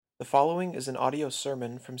The following is an audio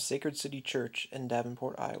sermon from Sacred City Church in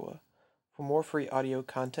Davenport, Iowa. For more free audio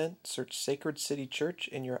content, search Sacred City Church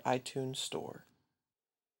in your iTunes store.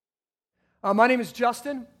 My name is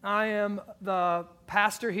Justin. I am the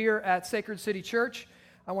pastor here at Sacred City Church.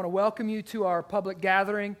 I want to welcome you to our public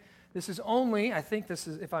gathering. This is only, I think this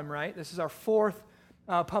is, if I'm right, this is our fourth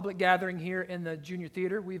public gathering here in the Junior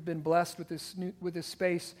Theater. We've been blessed with this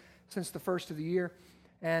space since the first of the year,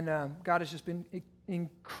 and God has just been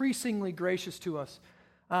increasingly gracious to us.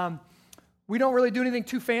 We don't really do anything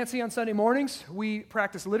too fancy on Sunday mornings. We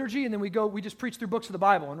practice liturgy, and then we just preach through books of the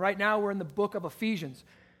Bible. And right now we're in the book of Ephesians.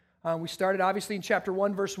 We started obviously in chapter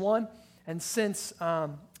 1, verse 1,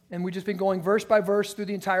 and we've just been going verse by verse through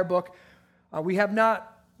the entire book. We have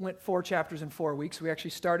not went 4 chapters in 4 weeks. We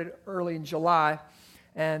actually started early in July,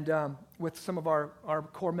 and with some of our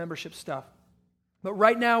core membership stuff. But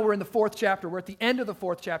right now we're in the 4th chapter. We're at the end of the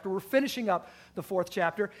 4th chapter. We're finishing up the 4th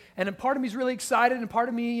chapter. And part of me is really excited, and part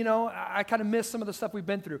of me, I kind of miss some of the stuff we've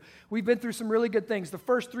been through. We've been through some really good things. The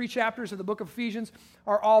first 3 chapters of the book of Ephesians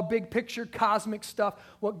are all big picture, cosmic stuff,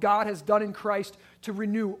 what God has done in Christ to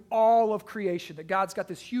renew all of creation. That God's got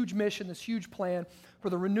this huge mission, this huge plan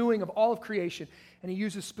for the renewing of all of creation, and He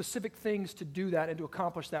uses specific things to do that and to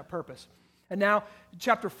accomplish that purpose. And now,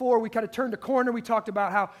 chapter 4, we kind of turned a corner. We talked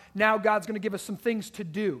about how now God's going to give us some things to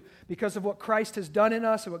do. Because of what Christ has done in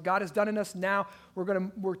us and what God has done in us, now we're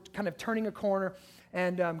kind of turning a corner,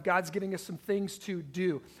 and God's giving us some things to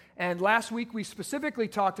do. And last week, we specifically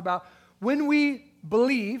talked about when we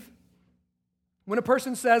believe, when a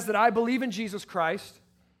person says that I believe in Jesus Christ,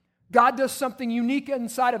 God does something unique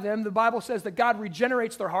inside of them. The Bible says that God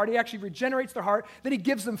regenerates their heart. He actually regenerates their heart. Then He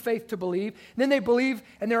gives them faith to believe. And then they believe,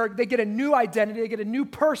 and they get a new identity. They get a new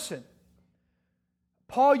person.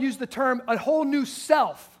 Paul used the term a whole new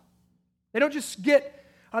self. They don't just,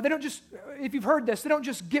 if you've heard this, they don't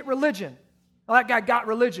just get religion. Well, that guy got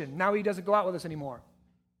religion. Now he doesn't go out with us anymore.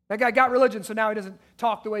 That guy got religion, so now he doesn't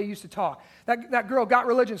talk the way he used to talk. That girl got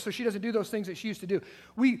religion, so she doesn't do those things that she used to do.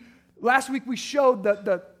 Last week we showed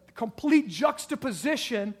the complete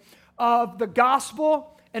juxtaposition of the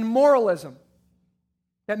gospel and moralism.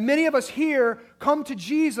 That many of us here come to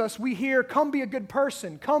Jesus, we hear, come be a good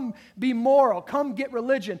person, come be moral, come get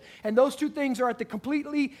religion. And those two things are at the complete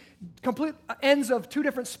ends of 2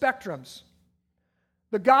 different spectrums.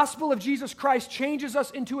 The gospel of Jesus Christ changes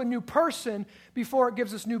us into a new person before it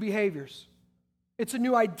gives us new behaviors. It's a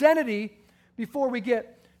new identity before we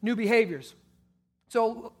get new behaviors.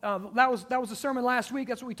 So that was the sermon last week.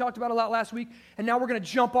 That's what we talked about a lot last week. And now we're going to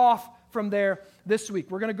jump off from there this week.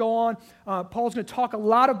 We're going to go on. Paul's going to talk a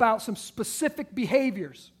lot about some specific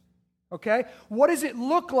behaviors. Okay? What does it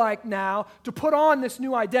look like now to put on this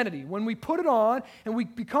new identity? When we put it on and we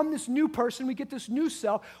become this new person, we get this new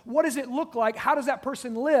self, what does it look like? How does that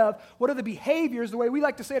person live? What are the behaviors? The way we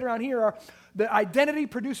like to say it around here are the identity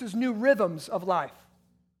produces new rhythms of life.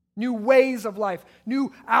 New ways of life,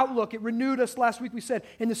 new outlook. It renewed us last week. We said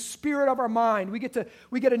in the spirit of our mind, we get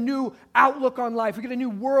a new outlook on life. We get a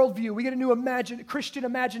new worldview. We get a new Christian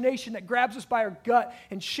imagination that grabs us by our gut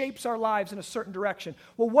and shapes our lives in a certain direction.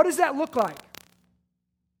 Well, what does that look like?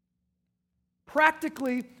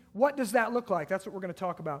 Practically, what does that look like? That's what we're going to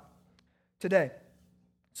talk about today.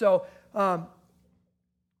 So,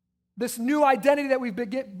 this new identity that we've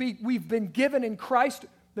been given in Christ,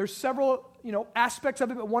 there's several aspects of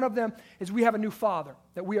it, but one of them is we have a new Father,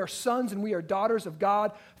 that we are sons and we are daughters of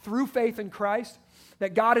God through faith in Christ,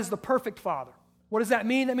 that God is the perfect Father. What does that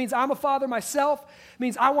mean? That means I'm a father myself. It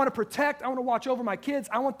means I want to protect, I want to watch over my kids.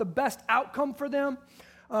 I want the best outcome for them.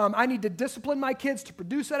 I need to discipline my kids to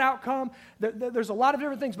produce that outcome. There's a lot of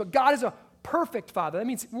different things, but God is a perfect Father. That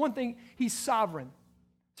means one thing, He's sovereign.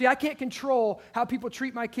 See, I can't control how people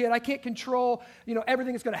treat my kid. I can't control,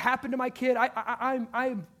 everything that's going to happen to my kid.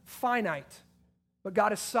 I'm finite, but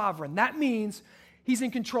God is sovereign. That means He's in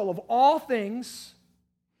control of all things,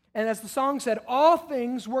 and as the song said, all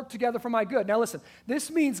things work together for my good. Now listen, this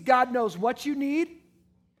means God knows what you need,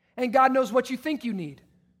 and God knows what you think you need.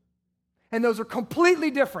 And those are completely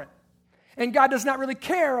different. And God does not really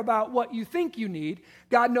care about what you think you need.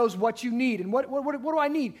 God knows what you need. And what do I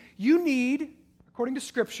need? You need, according to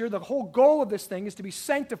Scripture, the whole goal of this thing is to be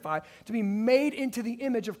sanctified, to be made into the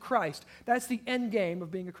image of Christ. That's the end game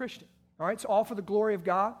of being a Christian. All right, it's all for the glory of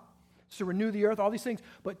God. It's to renew the earth, all these things,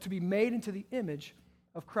 but to be made into the image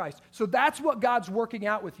of Christ. So that's what God's working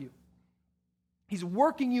out with you. He's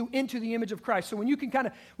working you into the image of Christ. So when you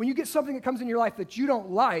get something that comes in your life that you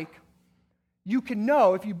don't like, you can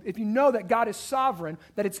know, if you know that God is sovereign,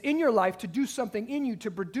 that it's in your life to do something in you,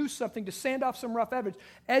 to produce something, to sand off some rough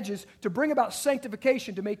edges, to bring about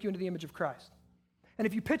sanctification, to make you into the image of Christ. And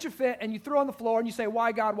if you pitch a fit and you throw on the floor and you say,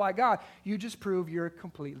 why God, you just prove you're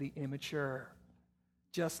completely immature.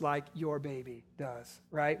 Just like your baby does,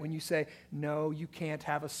 right? When you say, no, you can't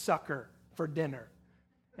have a sucker for dinner.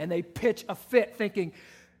 And they pitch a fit thinking,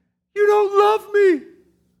 you don't love me,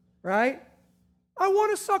 right? I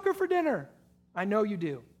want a sucker for dinner. I know you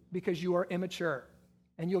do because you are immature.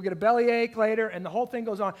 And you'll get a bellyache later and the whole thing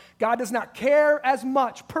goes on. God does not care as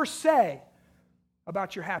much per se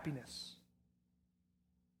about your happiness.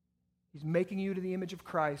 He's making you to the image of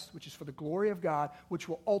Christ, which is for the glory of God, which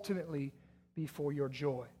will ultimately be for your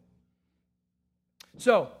joy.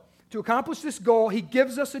 So, to accomplish this goal, he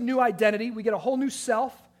gives us a new identity. We get a whole new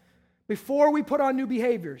self before we put on new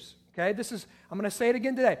behaviors. Okay, I'm going to say it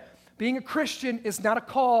again today. Being a Christian is not a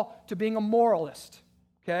call to being a moralist.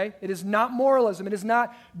 Okay, it is not moralism. It is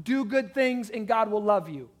not do good things and God will love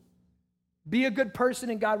you. Be a good person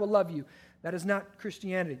and God will love you. That is not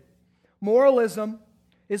Christianity. Moralism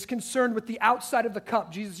is concerned with the outside of the cup.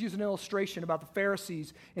 Jesus used an illustration about the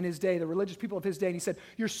Pharisees in his day, the religious people of his day, and he said,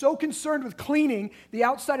 you're so concerned with cleaning the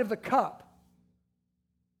outside of the cup,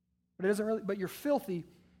 but you're filthy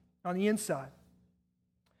on the inside.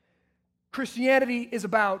 Christianity is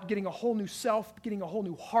about getting a whole new self, getting a whole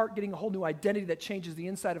new heart, getting a whole new identity that changes the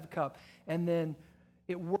inside of a cup, and then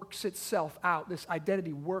it works itself out. This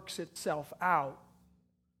identity works itself out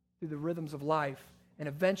through the rhythms of life, and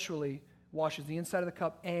eventually washes the inside of the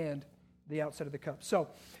cup and the outside of the cup. So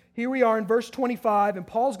here we are in verse 25, and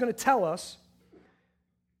Paul's going to tell us,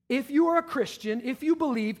 if you are a Christian, if you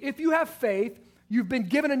believe, if you have faith, you've been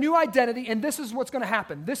given a new identity, and this is what's going to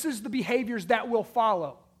happen. This is the behaviors that will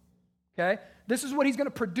follow. Okay? This is what he's going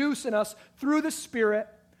to produce in us through the Spirit,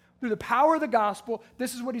 through the power of the gospel.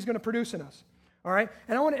 This is what he's going to produce in us. All right?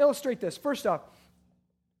 And I want to illustrate this. First off,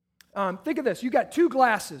 think of this. You got two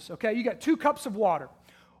glasses, okay? You got 2 cups of water.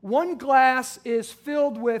 One glass is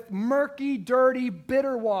filled with murky, dirty,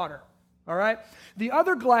 bitter water, all right? The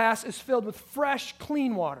other glass is filled with fresh,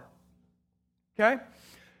 clean water, okay?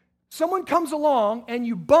 Someone comes along and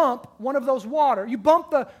you bump one of those water. You bump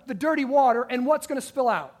the dirty water, and what's going to spill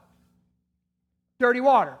out? Dirty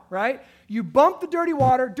water, right? You bump the dirty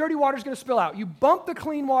water is going to spill out. You bump the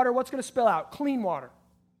clean water, what's going to spill out? Clean water,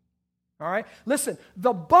 all right? Listen,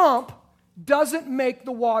 the bump doesn't make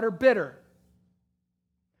the water bitter.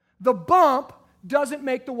 The bump doesn't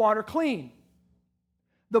make the water clean.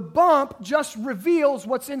 The bump just reveals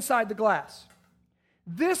what's inside the glass.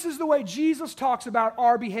 This is the way Jesus talks about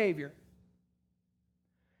our behavior.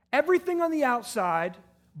 Everything on the outside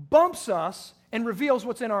bumps us and reveals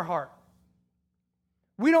what's in our heart.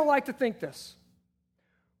 We don't like to think this.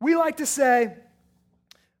 We like to say,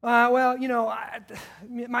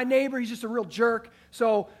 my neighbor, he's just a real jerk.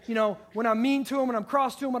 So, when I'm mean to him, when I'm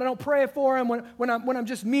cross to him, when I don't pray for him, when I'm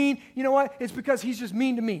just mean, you know what? It's because he's just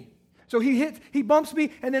mean to me. So he bumps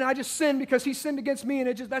me, and then I just sin because he sinned against me,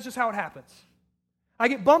 and that's just how it happens. I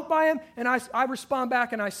get bumped by him, and I respond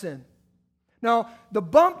back, and I sin. No, the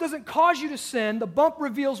bump doesn't cause you to sin. The bump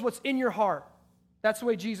reveals what's in your heart. That's the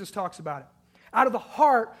way Jesus talks about it. Out of the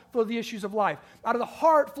heart flow the issues of life. Out of the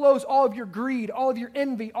heart flows all of your greed, all of your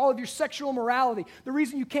envy, all of your sexual immorality. The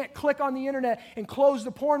reason you can't click on the internet and close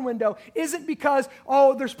the porn window isn't because,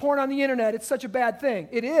 there's porn on the internet, it's such a bad thing.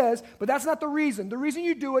 It is, but that's not the reason. The reason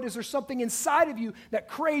you do it is there's something inside of you that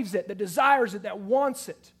craves it, that desires it, that wants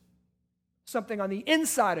it. Something on the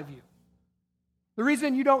inside of you. The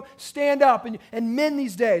reason you don't stand up, and men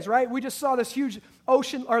these days, right? We just saw this huge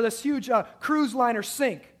cruise liner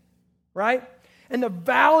sink, right? And the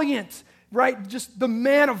valiant, right, just the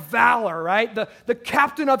man of valor, right, the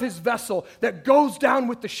captain of his vessel that goes down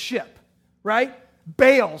with the ship, right,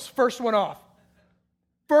 bails, first one off.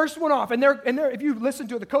 And they're if you listen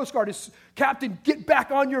to it, the Coast Guard is, Captain, get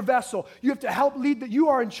back on your vessel. You have to help lead, you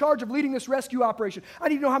are in charge of leading this rescue operation. I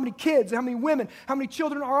need to know how many kids, how many women, how many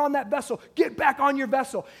children are on that vessel. Get back on your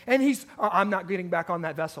vessel. And he's, I'm not getting back on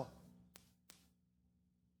that vessel.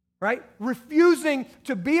 Right? Refusing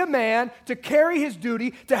to be a man, to carry his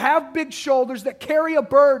duty, to have big shoulders that carry a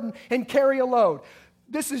burden and carry a load.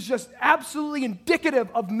 This is just absolutely indicative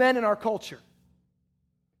of men in our culture.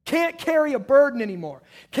 Can't carry a burden anymore.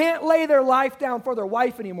 Can't lay their life down for their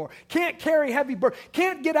wife anymore. Can't carry heavy burden.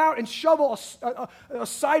 Can't get out and shovel a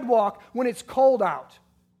sidewalk when it's cold out.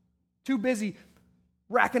 Too busy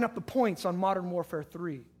racking up the points on Modern Warfare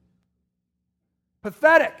 3.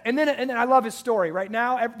 Pathetic. And then I love his story. Right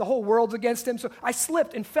now, the whole world's against him. So I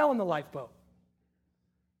slipped and fell in the lifeboat.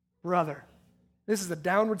 Brother, this is a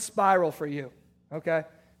downward spiral for you. Okay?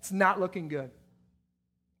 It's not looking good.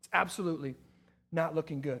 It's absolutely not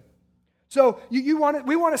looking good. So we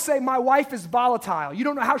want to say, my wife is volatile. You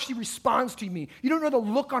don't know how she responds to me. You don't know the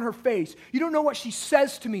look on her face. You don't know what she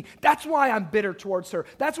says to me. That's why I'm bitter towards her.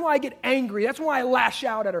 That's why I get angry. That's why I lash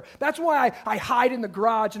out at her. That's why I hide in the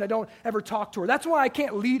garage and I don't ever talk to her. That's why I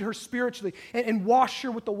can't lead her spiritually and wash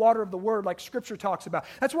her with the water of the word like Scripture talks about.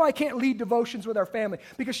 That's why I can't lead devotions with our family,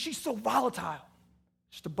 because she's so volatile.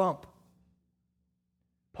 Just a bump.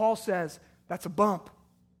 Paul says that's a bump.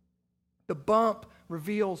 The bump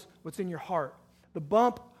reveals what's in your heart. The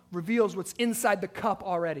bump reveals what's inside the cup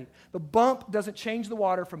already. The bump doesn't change the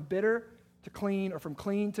water from bitter to clean or from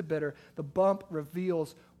clean to bitter. The bump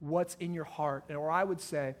reveals what's in your heart, or I would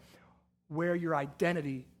say, where your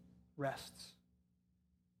identity rests.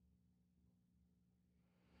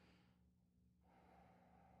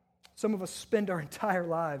 Some of us spend our entire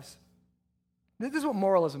lives. This is what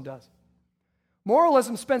moralism does.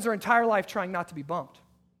 Moralism spends their entire life trying not to be bumped.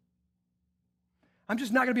 I'm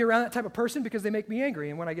just not going to be around that type of person because they make me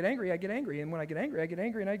angry. And when I get angry, I get angry. And when I get angry, I get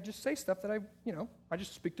angry. And I just say stuff that I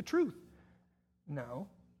just speak the truth. No.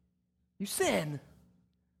 You sin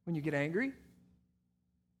when you get angry.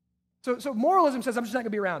 So moralism says I'm just not going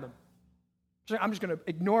to be around them. I'm just going to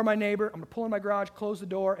ignore my neighbor. I'm going to pull in my garage, close the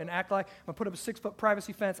door, and act like I'm going to put up a 6-foot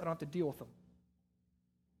privacy fence. I don't have to deal with them.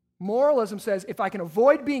 Moralism says if I can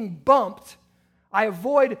avoid being bumped, I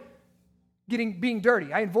avoid being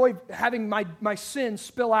dirty. I avoid having my sin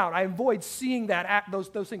spill out. I avoid seeing those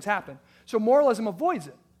things happen. So moralism avoids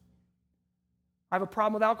it. I have a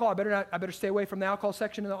problem with alcohol. I better stay away from the alcohol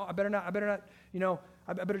section. I better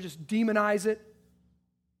just demonize it.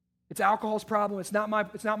 It's alcohol's problem. It's not my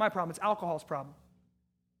problem. It's alcohol's problem.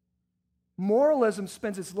 Moralism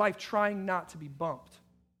spends its life trying not to be bumped.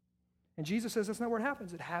 And Jesus says that's not where it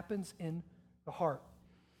happens. It happens in the heart.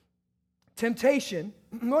 Temptation.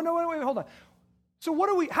 Wait, hold on.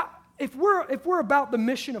 So if we're about the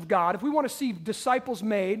mission of God, if we want to see disciples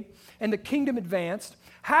made and the kingdom advanced,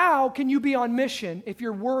 how can you be on mission if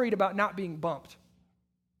you're worried about not being bumped?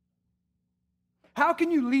 How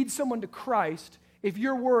can you lead someone to Christ if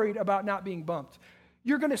you're worried about not being bumped?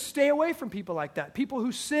 You're going to stay away from people like that. People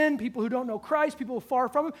who sin, people who don't know Christ, people who are far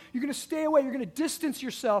from Him. You're going to stay away. You're going to distance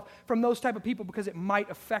yourself from those type of people because it might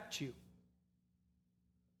affect you.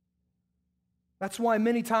 That's why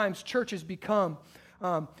many times churches become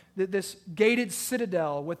this gated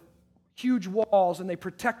citadel with huge walls, and they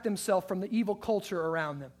protect themselves from the evil culture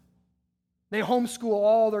around them. They homeschool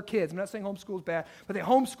all their kids. I'm not saying homeschool is bad, but they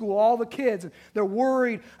homeschool all the kids, and they're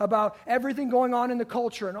worried about everything going on in the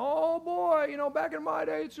culture. And oh boy, back in my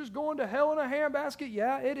day, it's just going to hell in a handbasket.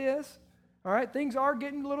 Yeah, it is. All right, things are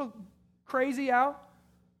getting a little crazy out.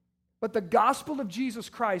 But the gospel of Jesus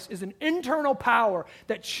Christ is an internal power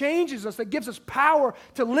that changes us, that gives us power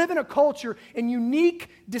to live in a culture in unique,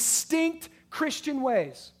 distinct Christian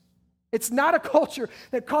ways. It's not a culture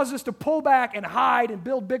that causes us to pull back and hide and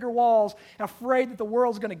build bigger walls, afraid that the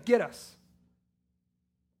world's going to get us.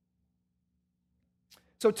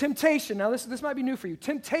 So temptation, now this might be new for you.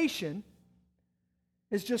 Temptation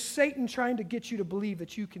is just Satan trying to get you to believe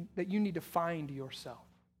that you need to find yourself.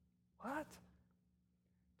 What?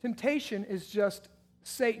 Temptation is just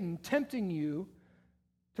Satan tempting you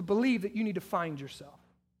to believe that you need to find yourself.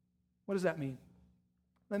 What does that mean?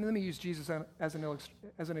 Let me use Jesus as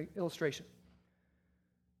an illustration.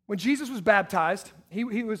 When Jesus was baptized, he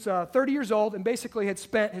was 30 years old and basically had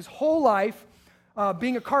spent his whole life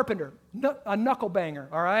being a carpenter, a knuckle banger,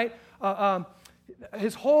 all right?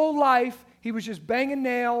 His whole life, he was just banging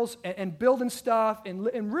nails and building stuff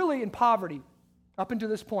and really in poverty up until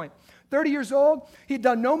this point. 30 years old, he had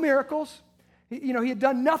done no miracles. He had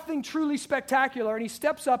done nothing truly spectacular, and he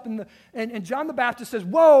steps up and John the Baptist says,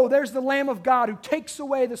 "Whoa, there's the Lamb of God who takes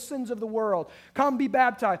away the sins of the world. Come be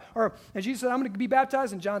baptized." And Jesus said, "I'm going to be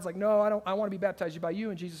baptized," and John's like, "No, I want to be baptized by you."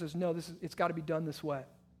 And Jesus says, "No, it's got to be done this way.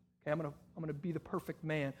 Okay, I'm going to be the perfect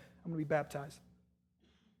man. I'm going to be baptized."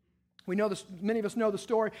 We know this. Many of us know the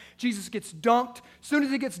story. Jesus gets dunked. As soon as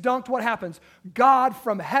he gets dunked, what happens? God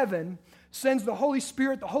from heaven sends the Holy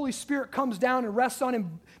Spirit. The Holy Spirit comes down and rests on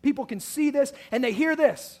him. People can see this, and they hear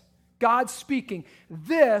this. God speaking,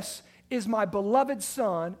 "This is my beloved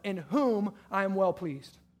Son, in whom I am well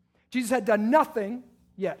pleased." Jesus had done nothing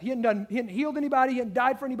yet. He hadn't healed anybody. He hadn't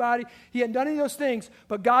died for anybody. He hadn't done any of those things.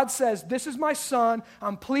 But God says, "This is my Son.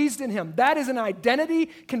 I'm pleased in him." That is an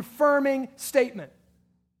identity-confirming statement.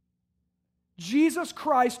 Jesus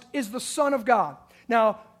Christ is the Son of God.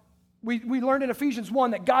 Now, We learned in Ephesians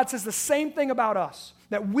 1 that God says the same thing about us,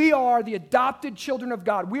 that we are the adopted children of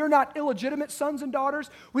God. We are not illegitimate sons and daughters.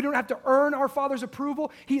 We don't have to earn our Father's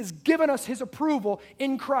approval. He has given us His approval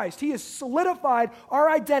in Christ. He has solidified our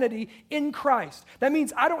identity in Christ. That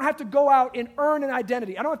means I don't have to go out and earn an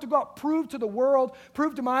identity. I don't have to go out and prove to the world,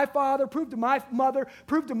 prove to my father, prove to my mother,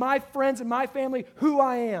 prove to my friends and my family who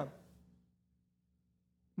I am.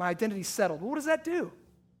 My identity's settled. Well, what does that do?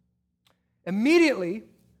 Immediately,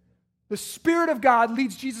 the Spirit of God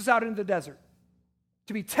leads Jesus out into the desert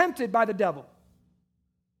to be tempted by the devil.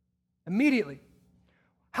 Immediately.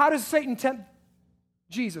 How does Satan tempt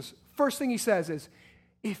Jesus? First thing he says is,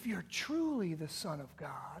 if you're truly the Son of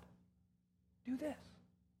God, do this.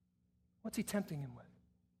 What's he tempting him with?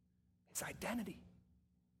 His identity.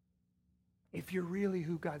 If you're really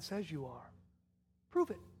who God says you are, prove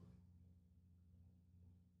it.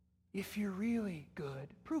 If you're really good,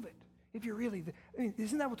 prove it. If you're really,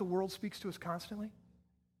 isn't that what the world speaks to us constantly?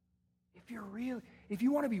 If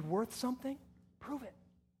you want to be worth something, prove it.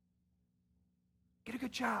 Get a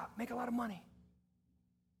good job, make a lot of money.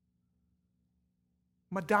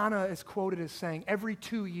 Madonna is quoted as saying every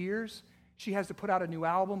 2 years she has to put out a new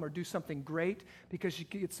album or do something great because she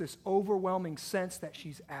gets this overwhelming sense that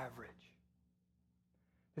she's average.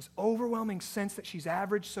 This overwhelming sense that she's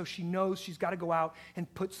average, so she knows she's got to go out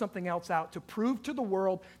and put something else out to prove to the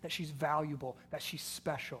world that she's valuable, that she's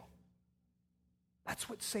special. That's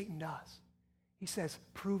what Satan does. He says,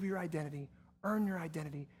 prove your identity, earn your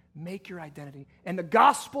identity, make your identity. And the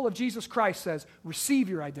gospel of Jesus Christ says, receive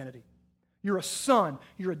your identity. You're a son,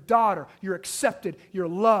 you're a daughter, you're accepted, you're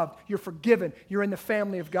loved, you're forgiven, you're in the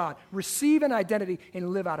family of God. Receive an identity and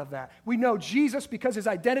live out of that. We know Jesus, because his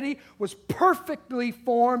identity was perfectly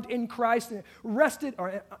formed in Christ and it rested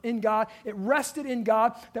in God,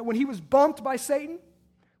 that when he was bumped by Satan,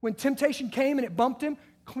 when temptation came and it bumped him,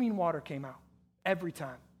 clean water came out every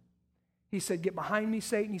time. He said, get behind me,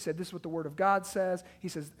 Satan. He said, this is what the word of God says. He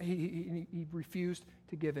says, he refused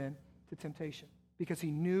to give in to temptation, because he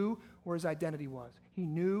knew where his identity was. He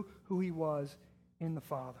knew who he was in the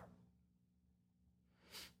Father.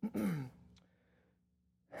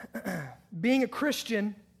 Being a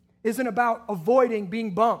Christian isn't about avoiding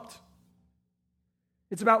being bumped.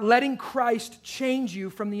 It's about letting Christ change you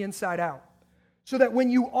from the inside out, so that when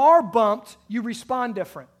you are bumped, you respond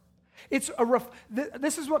different.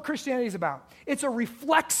 This is what Christianity is about. It's a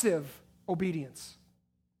reflexive obedience.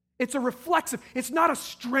 It's a reflexive. It's not a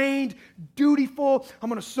strained, dutiful, I'm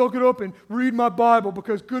going to soak it up and read my Bible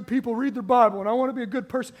because good people read their Bible and I want to be a good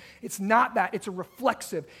person. It's not that. It's a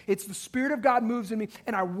reflexive. It's the Spirit of God moves in me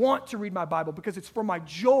and I want to read my Bible because it's for my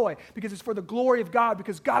joy, because it's for the glory of God,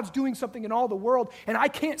 because God's doing something in all the world and I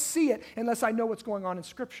can't see it unless I know what's going on in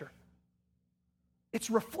Scripture.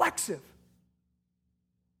 It's reflexive.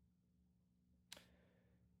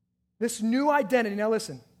 This new identity, now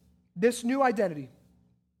listen, this new identity,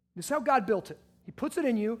 this is how God built it. He puts it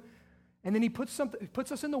in you, and then he puts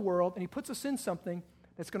us in the world, and he puts us in something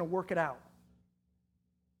that's going to work it out.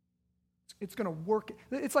 It's going to work.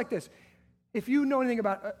 It's like this. If you know anything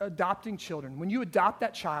about adopting children, when you adopt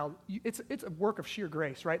that child, it's a work of sheer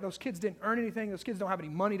grace, right? Those kids didn't earn anything. Those kids don't have any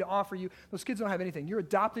money to offer you. Those kids don't have anything. You're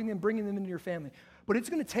adopting them, bringing them into your family. But it's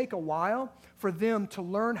going to take a while for them to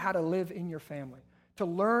learn how to live in your family, to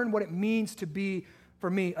learn what it means to be, for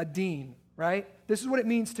me, a dean, right? This is what it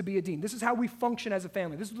means to be a dean. This is how we function as a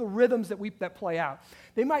family. This is the rhythms that play out.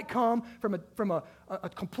 They might come from a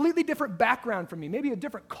completely different background from me, maybe a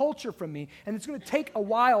different culture from me, and it's going to take a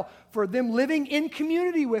while for them living in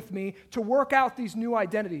community with me to work out these new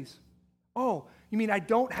identities. Oh, you mean I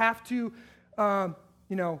don't have to,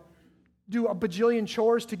 do a bajillion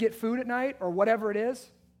chores to get food at night or whatever it is?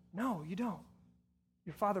 No, you don't.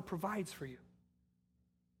 Your Father provides for you.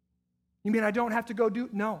 You mean I don't have to go do?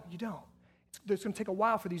 No, you don't. It's going to take a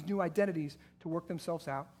while for these new identities to work themselves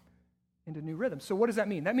out into new rhythms. So what does that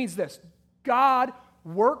mean? That means this. God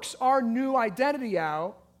works our new identity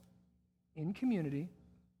out in community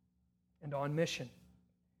and on mission.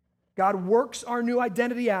 God works our new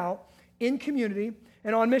identity out in community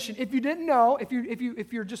and on mission. If you didn't know,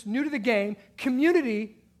 if you're just new to the game,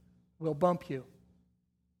 community will bump you.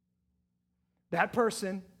 That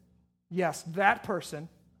person, yes, that person.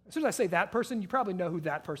 As soon as I say that person, you probably know who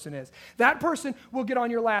that person is. That person will get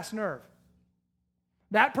on your last nerve.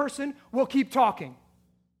 That person will keep talking.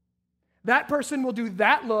 That person will do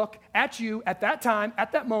that look at you at that time,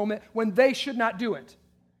 at that moment, when they should not do it.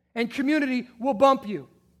 And community will bump you.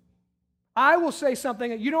 I will say something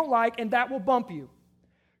that you don't like, and that will bump you.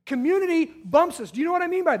 Community bumps us. Do you know what I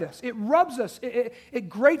mean by this? It rubs us. It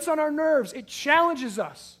grates on our nerves. It challenges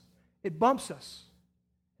us. It bumps us.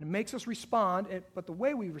 And it makes us respond, but the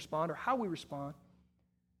way we respond or how we respond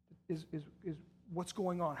is what's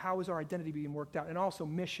going on. How is our identity being worked out? And also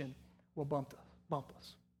mission will bump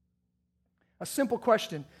us. A simple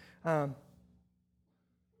question can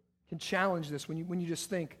challenge this when you just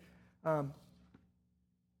think,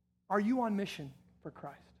 are you on mission for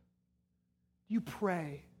Christ? Do you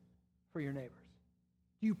pray for your neighbors?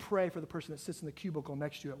 Do you pray for the person that sits in the cubicle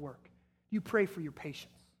next to you at work? Do you pray for your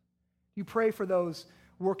patients? Do you pray for those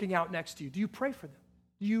working out next to you? Do you pray for them?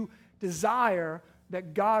 Do you desire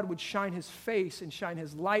that God would shine his face and shine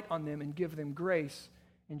his light on them and give them grace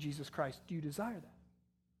in Jesus Christ? Do you desire that?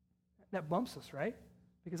 That bumps us, right?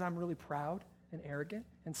 Because I'm really proud and arrogant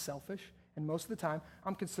and selfish, and most of the time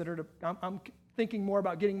I'm thinking more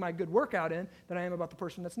about getting my good workout in than I am about the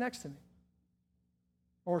person that's next to me.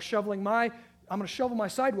 Or I'm going to shovel my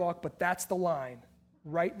sidewalk, but that's the line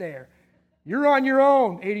right there. You're on your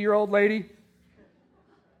own, 80-year-old lady.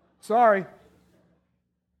 Sorry.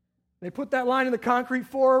 They put that line in the concrete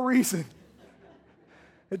for a reason.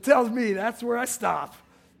 It tells me that's where I stop,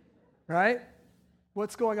 right?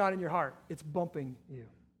 What's going on in your heart? It's bumping you.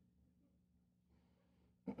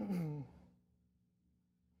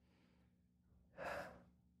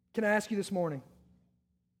 Can I ask you this morning?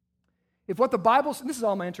 If what the Bible, this is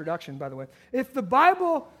all my introduction, by the way. If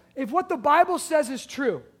what the Bible says is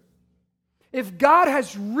true, if God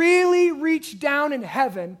has really reached down in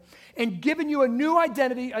heaven and given you a new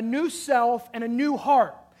identity, a new self, and a new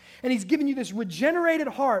heart, and he's given you this regenerated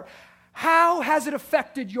heart, how has it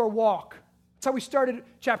affected your walk? That's how we started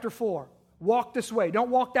chapter 4. Walk this way. Don't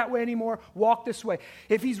walk that way anymore. Walk this way.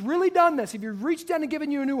 If he's really done this, if you've reached down and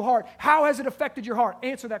given you a new heart, how has it affected your heart?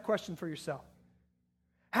 Answer that question for yourself.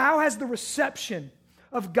 How has the reception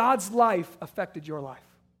of God's life affected your life?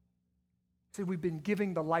 See, we've been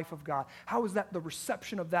giving the life of God. How has the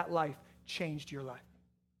reception of that life changed your life?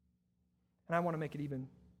 And I want to make it even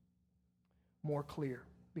more clear,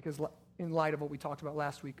 because in light of what we talked about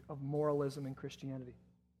last week of moralism in Christianity,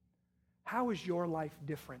 how is your life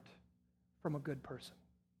different from a good person?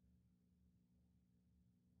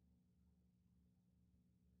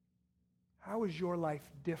 How is your life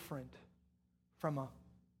different from a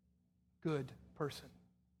good person?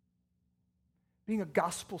 Being a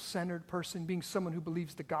gospel-centered person, being someone who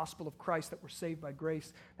believes the gospel of Christ, that we're saved by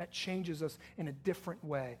grace, that changes us in a different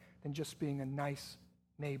way than just being a nice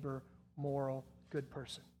neighbor, moral, good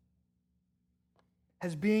person.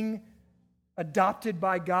 Has being adopted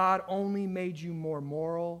by God only made you more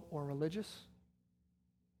moral or religious?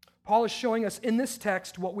 Paul is showing us in this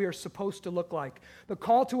text what we are supposed to look like. The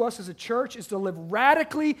call to us as a church is to live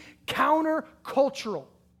radically counter-cultural.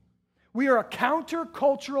 We are a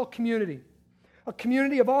counter-cultural community, a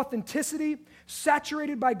community of authenticity,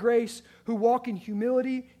 saturated by grace, who walk in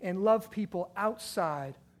humility and love people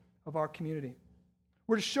outside of our community.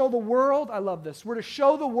 We're to show the world, I love this, we're to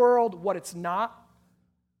show the world what it's not,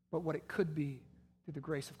 but what it could be through the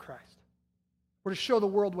grace of Christ. We're to show the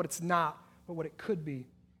world what it's not, but what it could be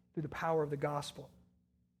through the power of the gospel.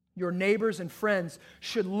 Your neighbors and friends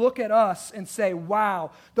should look at us and say,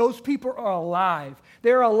 wow, those people are alive.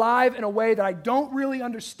 They're alive in a way that I don't really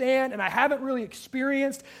understand and I haven't really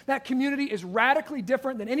experienced. That community is radically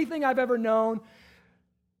different than anything I've ever known,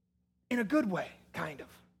 in a good way, kind of.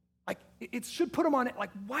 Like, it should put them on it.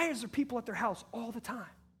 Like, why is there people at their house all the time?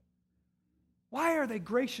 Why are they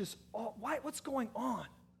gracious? What's going on?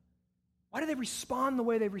 Why do they respond the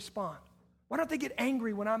way they respond? Why don't they get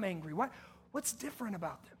angry when I'm angry? What's different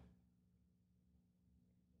about them?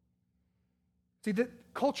 See, the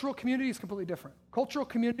cultural community is completely different. Cultural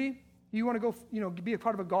community, you want to go, be a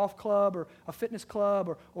part of a golf club or a fitness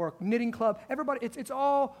club or a knitting club. Everybody, it's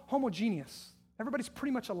all homogeneous. Everybody's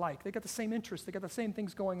pretty much alike. They got the same interests. They got the same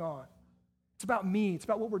things going on. It's about me. It's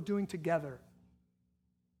about what we're doing together.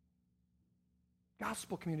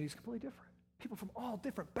 Gospel community is completely different. People from all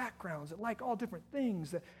different backgrounds that like all different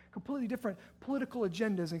things, that completely different political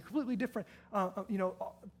agendas and completely different,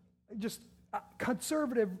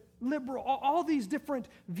 conservative, liberal, all these different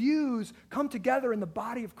views come together in the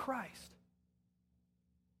body of Christ.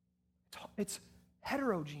 It's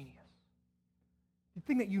heterogeneous. The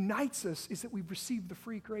thing that unites us is that we've received the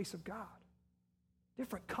free grace of God.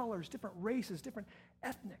 Different colors, different races, different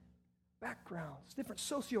ethnic backgrounds, different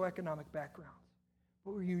socioeconomic backgrounds.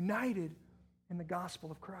 But we're united in the gospel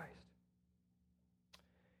of Christ.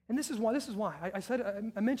 And this is why.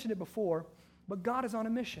 I mentioned it before, but God is on a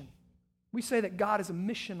mission. We say that God is a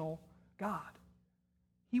missional God.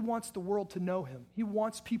 He wants the world to know him. He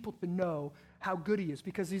wants people to know how good he is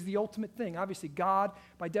because he's the ultimate thing. Obviously, God,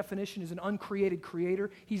 by definition, is an uncreated creator.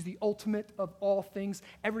 He's the ultimate of all things.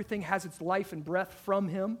 Everything has its life and breath from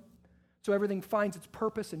him. So everything finds its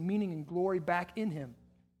purpose and meaning and glory back in him.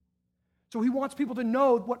 So he wants people to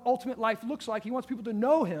know what ultimate life looks like. He wants people to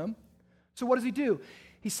know him. So what does he do?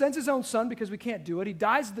 He sends his own son because we can't do it. He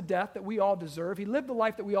dies the death that we all deserve. He lived the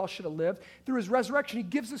life that we all should have lived. Through his resurrection, he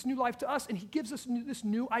gives this new life to us, and he gives us this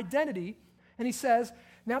new identity. And he says,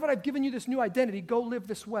 now that I've given you this new identity, go live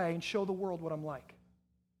this way and show the world what I'm like.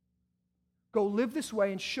 Go live this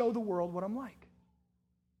way and show the world what I'm like.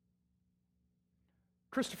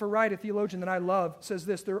 Christopher Wright, a theologian that I love, says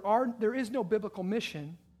this, there is no biblical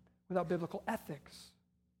mission without biblical ethics.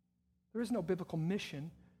 There is no biblical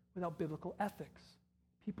mission without biblical ethics.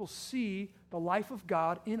 People see the life of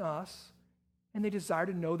God in us, and they desire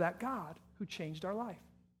to know that God who changed our life.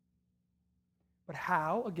 But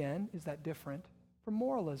how, again, is that different from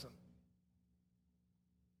moralism?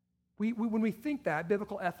 When we think that,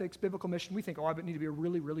 biblical ethics, biblical mission, we think, I need to be a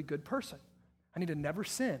really, really good person. I need to never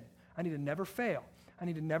sin. I need to never fail. I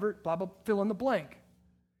need to never, blah, blah, fill in the blank.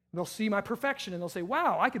 And they'll see my perfection, and they'll say,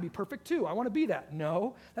 wow, I could be perfect too. I want to be that.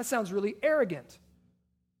 No, that sounds really arrogant.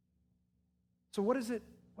 So what does it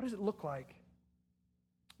look like?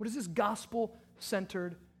 What does this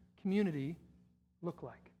gospel-centered community look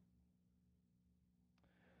like?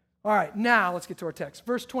 All right, now let's get to our text.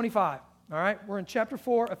 Verse 25, all right? We're in chapter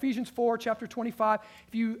 4, Ephesians 4, chapter 25.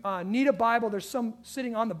 If you need a Bible, there's some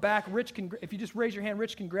sitting on the back. If you just raise your hand,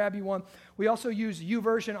 Rich can grab you one. We also use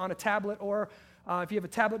YouVersion on a tablet, or if you have a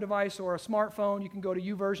tablet device or a smartphone, you can go to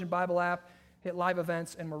YouVersion Bible app, hit live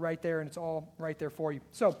events, and we're right there, and it's all right there for you.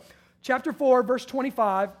 So, chapter 4, verse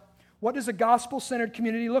 25, what does a gospel-centered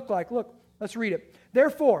community look like? Look, let's read it.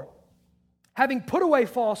 Therefore, having put away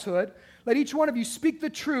falsehood, let each one of you speak the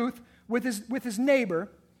truth with his neighbor,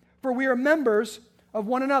 for we are members of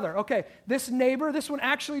one another. Okay, this neighbor, this one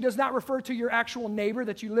actually does not refer to your actual neighbor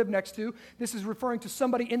that you live next to. This is referring to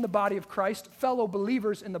somebody in the body of Christ, fellow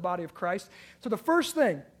believers in the body of Christ. So the first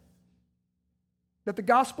thing that the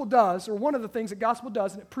gospel does, or one of the things that gospel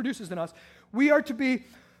does and it produces in us, we are to be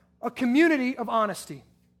a community of honesty.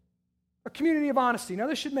 A community of honesty. Now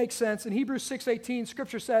this should make sense. In Hebrews 6:18,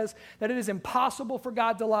 Scripture says that it is impossible for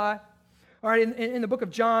God to lie. All right, in the book of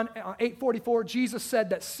John 8:44, Jesus said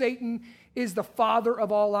that Satan is the father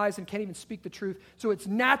of all lies and can't even speak the truth. So it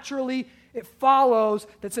follows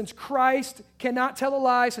that since Christ cannot tell a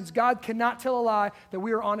lie, since God cannot tell a lie, that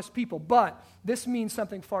we are honest people. But this means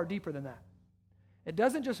something far deeper than that. It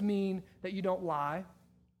doesn't just mean that you don't lie.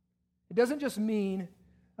 It doesn't just mean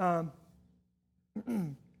that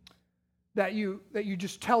you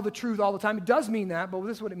just tell the truth all the time. It does mean that, but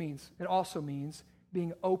this is what it means. It also means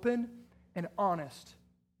being open and honest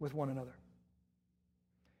with one another.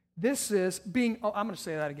 This is being, I'm going to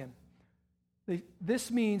say that again. This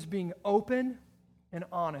means being open and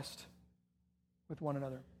honest with one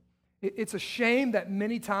another. It's a shame that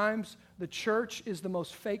many times the church is the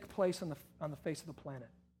most fake place on the face of the planet.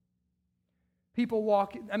 People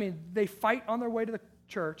they fight on their way to the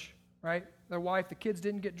church, right? Their wife, the kids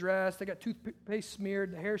didn't get dressed, they got toothpaste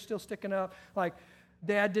smeared, the hair's still sticking up, like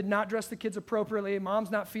dad did not dress the kids appropriately,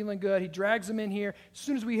 mom's not feeling good, he drags them in here. As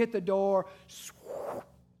soon as we hit the door,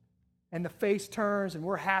 and the face turns and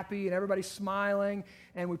we're happy and everybody's smiling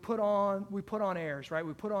and we put on airs, right?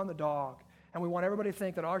 We put on the dog and we want everybody to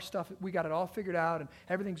think that our stuff, we got it all figured out and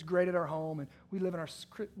everything's great at our home and we live in our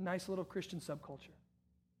nice little Christian subculture.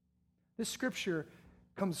 This scripture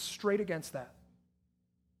comes straight against that.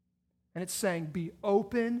 And it's saying be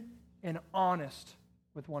open and honest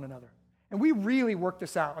with one another. And we really work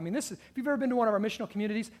this out. If you've ever been to one of our missional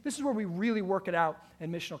communities, this is where we really work it out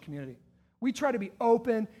in missional community. We try to be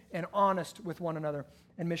open and honest with one another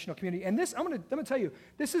in missional community. And this, I'm going to tell you,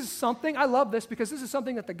 this is something, I love this because this is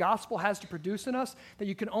something that the gospel has to produce in us that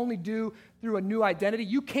you can only do through a new identity.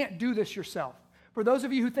 You can't do this yourself. For those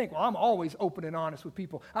of you who think, well, I'm always open and honest with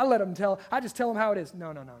people. I just tell them how it is.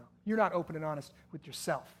 No. You're not open and honest with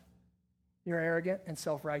yourself. You're arrogant and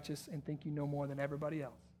self-righteous and think you know more than everybody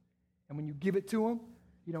else. And when you give it to them,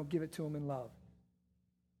 you don't give it to them in love.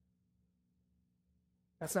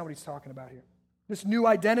 That's not what he's talking about here. This new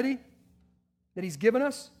identity that he's given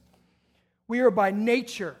us, we are by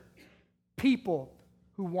nature people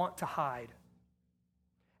who want to hide.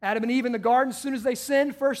 Adam and Eve in the garden, as soon as they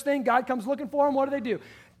sinned, first thing, God comes looking for them. What do?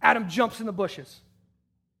 Adam jumps in the bushes,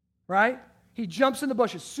 right? He jumps in the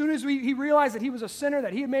bushes. As soon as he realized that he was a sinner,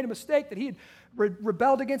 that he had made a mistake, that he had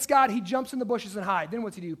rebelled against God, he jumps in the bushes and hides. Then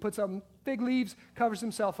what's he do? He puts on fig leaves, covers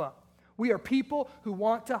himself up. We are people who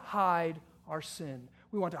want to hide our sin.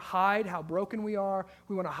 We want to hide how broken we are.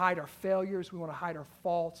 We want to hide our failures. We want to hide our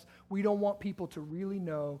faults. We don't want people to really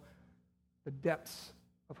know the depths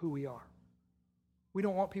of who we are. We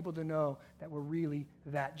don't want people to know that we're really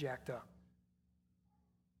that jacked up.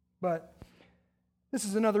 But this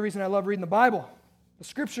is another reason I love reading the Bible. The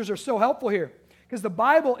scriptures are so helpful here because the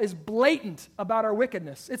Bible is blatant about our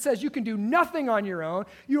wickedness. It says you can do nothing on your own.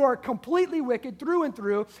 You are completely wicked through and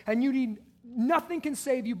through, and nothing can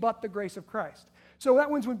save you but the grace of Christ. So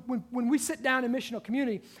that means when we sit down in missional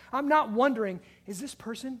community, I'm not wondering, is this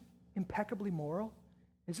person impeccably moral?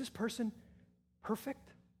 Is this person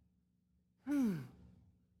perfect?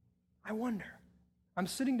 I wonder. I'm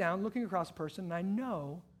sitting down looking across a person, and I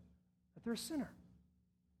know that they're a sinner.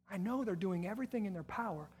 I know they're doing everything in their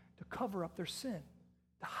power to cover up their sin,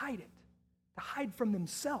 to hide from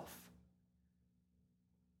themselves.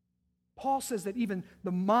 Paul says that even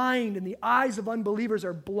the mind and the eyes of unbelievers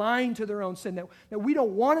are blind to their own sin, that we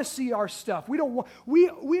don't want to see our stuff.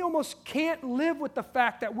 We almost can't live with the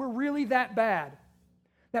fact that we're really that bad.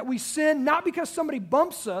 That we sin not because somebody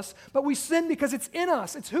bumps us, but we sin because it's in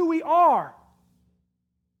us. It's who we are.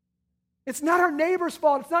 It's not our neighbor's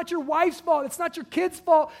fault. It's not your wife's fault. It's not your kid's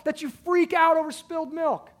fault that you freak out over spilled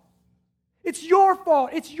milk. It's your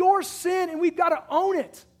fault. It's your sin, and we've got to own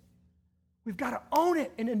it. We've got to own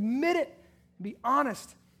it and admit it and be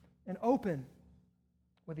honest and open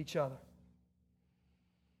with each other.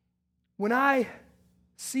 When I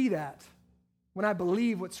see that, when I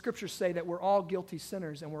believe what scriptures say that we're all guilty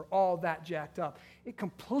sinners and we're all that jacked up, it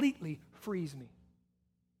completely frees me.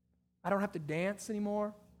 I don't have to dance anymore.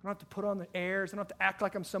 I don't have to put on the airs. I don't have to act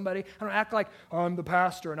like I'm somebody. I don't act like I'm the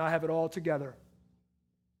pastor and I have it all together.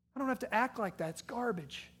 I don't have to act like that. It's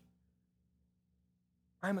garbage.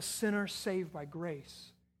 I'm a sinner saved by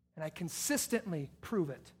grace, and I consistently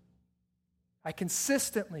prove it. I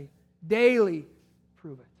consistently, daily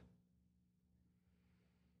prove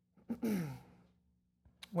it.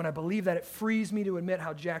 When I believe that, it frees me to admit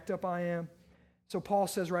how jacked up I am. So Paul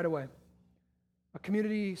says right away, a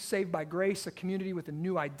community saved by grace, a community with a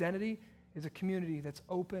new identity, is a community that's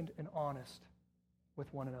open and honest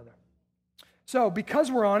with one another. So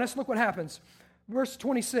because we're honest, look what happens. Verse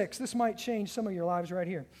 26, this might change some of your lives right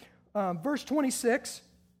here. Verse 26,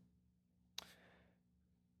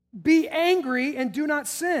 be angry and do not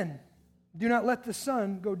sin. Do not let the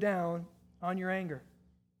sun go down on your anger.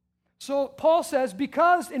 So Paul says,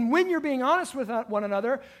 because and when you're being honest with one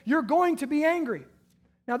another, you're going to be angry.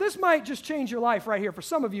 Now this might just change your life right here for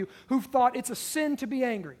some of you who've thought it's a sin to be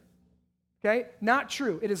angry. Okay? Not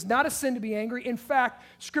true. It is not a sin to be angry. In fact,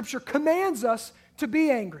 Scripture commands us to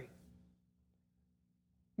be angry.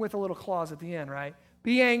 With a little clause at the end, right?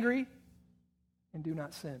 Be angry and do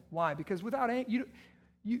not sin. Why? Because without anger,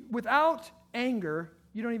 you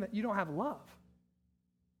don't have love.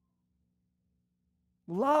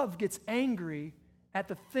 Love gets angry at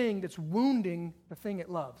the thing that's wounding the thing it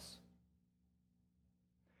loves.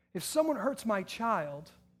 If someone hurts my child,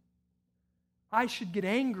 I should get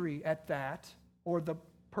angry at that or the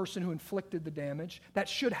person who inflicted the damage. That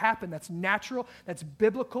should happen. That's natural. That's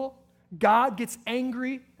biblical. God gets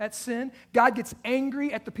angry at sin. God gets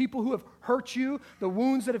angry at the people who have hurt you, the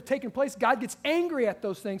wounds that have taken place. God gets angry at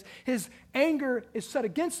those things. His anger is set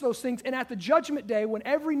against those things. And at the judgment day, when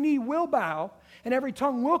every knee will bow and every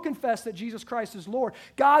tongue will confess that Jesus Christ is Lord,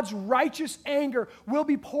 God's righteous anger will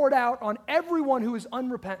be poured out on everyone who is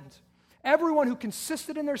unrepentant. Everyone who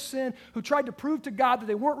consisted in their sin, who tried to prove to God that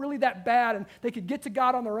they weren't really that bad and they could get to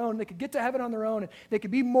God on their own, they could get to heaven on their own, and they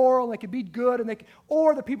could be moral, and they could be good,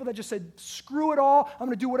 or the people that just said, screw it all, I'm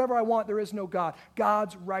going to do whatever I want, there is no God.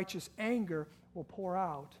 God's righteous anger will pour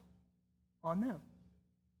out on them.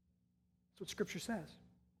 That's what Scripture says.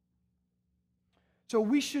 So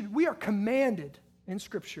we are commanded in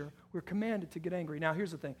Scripture, we're commanded to get angry. Now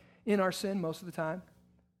here's the thing, in our sin most of the time,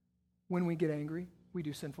 when we get angry, we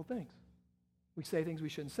do sinful things. We say things we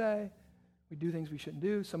shouldn't say. We do things we shouldn't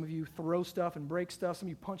do. Some of you throw stuff and break stuff. Some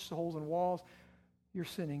of you punch the holes in walls. You're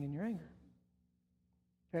sinning in your anger.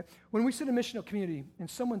 Okay? When we sit in a missional community and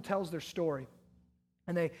someone tells their story,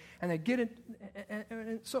 and they get it,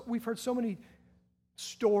 and so we've heard so many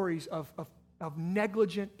stories of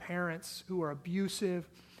negligent parents who are abusive,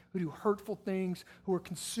 who do hurtful things, who are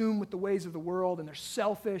consumed with the ways of the world, and they're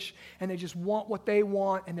selfish, and they just want what they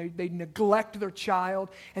want, and they neglect their child,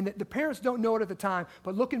 and the parents don't know it at the time,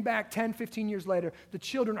 but looking back 10, 15 years later, the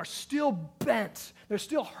children are still bent, they're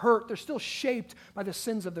still hurt, they're still shaped by the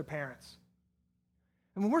sins of their parents.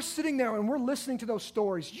 And when we're sitting there and we're listening to those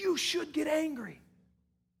stories, you should get angry.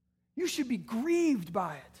 You should be grieved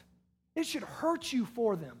by it. It should hurt you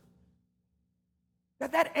for them.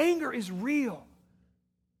 That anger is real.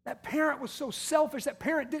 That parent was so selfish. That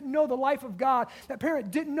parent didn't know the life of God. That parent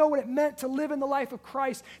didn't know what it meant to live in the life of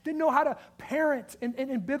Christ. Didn't know how to parent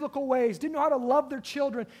in biblical ways. Didn't know how to love their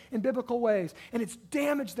children in biblical ways. And it's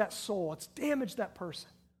damaged that soul. It's damaged that person.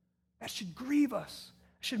 That should grieve us.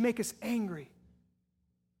 It should make us angry.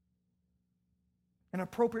 An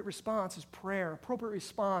appropriate response is prayer. Appropriate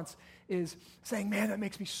response is saying, man, that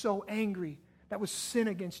makes me so angry. That was sin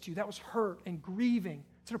against you. That was hurt and grieving.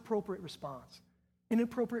 It's an appropriate response.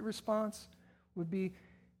 Inappropriate response would be,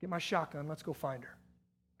 get my shotgun, let's go find her.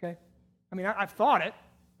 Okay? I mean, I've thought it,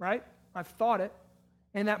 right? I've thought it.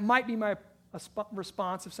 And that might be my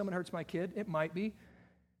response if someone hurts my kid. It might be.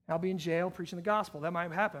 I'll be in jail preaching the gospel. That might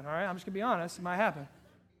happen, all right? I'm just going to be honest. It might happen.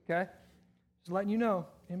 Okay? Just letting you know.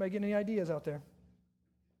 Anybody get any ideas out there?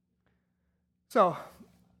 So,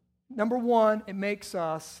 number one, it makes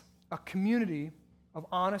us a community of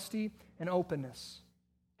honesty and openness.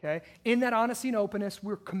 Okay? In that honesty and openness,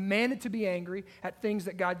 we're commanded to be angry at things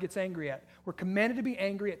that God gets angry at. We're commanded to be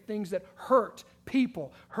angry at things that hurt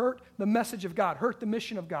people, hurt the message of God, hurt the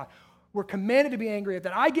mission of God. We're commanded to be angry at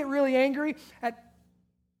that. I get really angry at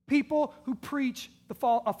people who preach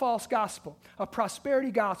a false gospel, a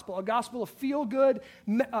prosperity gospel, a gospel of feel-good,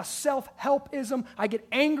 a self-helpism. I get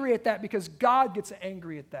angry at that because God gets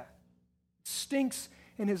angry at that. It stinks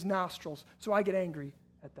in his nostrils, so I get angry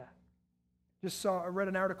at that. I read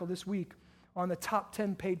an article this week on the top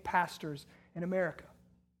 10 paid pastors in America.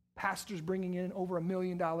 Pastors bringing in over $1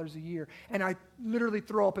 million a year. And I literally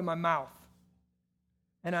throw up in my mouth.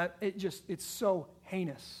 And it's so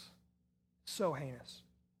heinous. So heinous.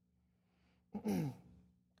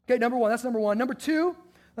 Okay, number one, that's number one. Number two,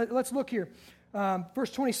 let's look here.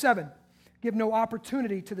 Verse 27, give no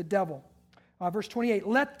opportunity to the devil. Verse 28,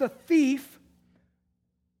 let the thief,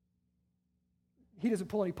 he doesn't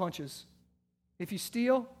pull any punches. If you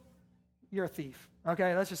steal, you're a thief.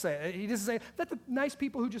 Okay, let's just say it. He doesn't say, let the nice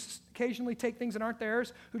people who just occasionally take things that aren't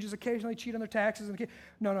theirs, who just occasionally cheat on their taxes.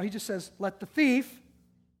 No, he just says, let the thief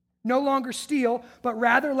no longer steal, but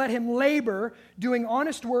rather let him labor, doing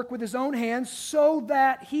honest work with his own hands, so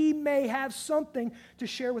that he may have something to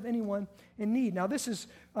share with anyone in need. Now, this is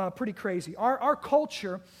pretty crazy. Our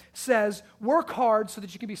culture says, work hard so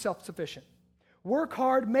that you can be self-sufficient. Work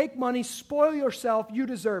hard, make money, spoil yourself, you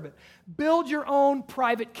deserve it. Build your own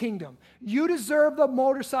private kingdom. You deserve the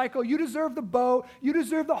motorcycle, you deserve the boat, you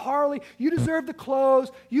deserve the Harley, you deserve the clothes,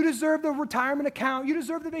 you deserve the retirement account, you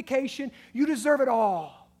deserve the vacation, you deserve it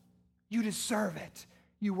all. You deserve it.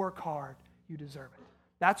 You work hard, you deserve it.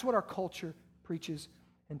 That's what our culture preaches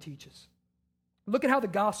and teaches. Look at how the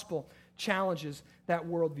gospel challenges that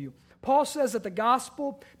worldview. Paul says that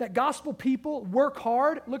gospel people work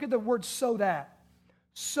hard. Look at the word so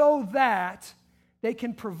that they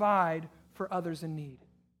can provide for others in need.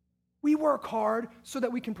 We work hard so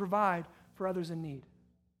that we can provide for others in need.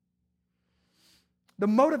 The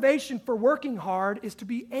motivation for working hard is to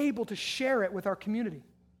be able to share it with our community.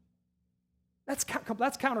 That's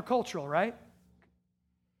countercultural, right?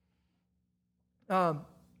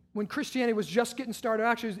 When Christianity was just getting started,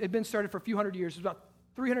 actually it had been started for a few hundred years, it was about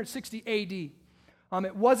 360 AD.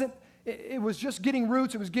 It was just getting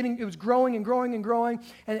roots. It was growing and growing and growing.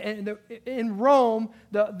 And in Rome,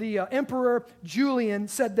 the emperor Julian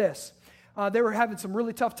said this. They were having some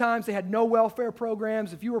really tough times. They had no welfare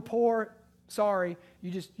programs. If you were poor, sorry,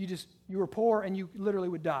 you were poor and you literally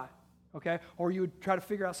would die. Okay? Or you would try to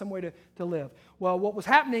figure out some way to live. Well, what was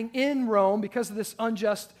happening in Rome, because of this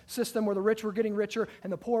unjust system where the rich were getting richer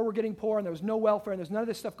and the poor were getting poor and there was no welfare and there's none of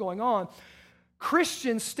this stuff going on,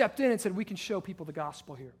 Christians stepped in and said, we can show people the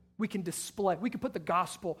gospel here. We can put the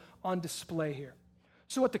gospel on display here.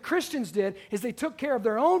 So what the Christians did is they took care of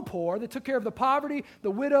their own poor, they took care of the poverty,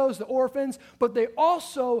 the widows, the orphans, but they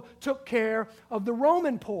also took care of the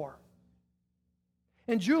Roman poor.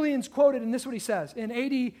 And Julian's quoted, and this is what he says, in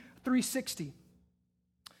AD 360.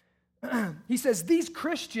 He says, these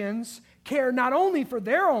Christians care not only for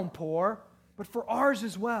their own poor, but for ours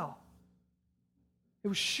as well. It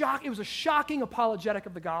was a shocking apologetic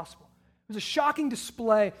of the gospel. It was a shocking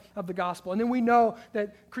display of the gospel. And then we know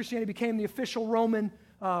that Christianity became the official Roman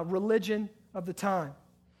religion of the time.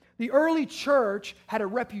 The early church had a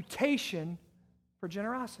reputation for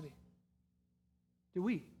generosity. Do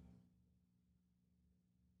we?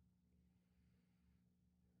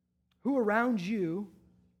 Who around you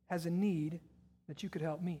has a need that you could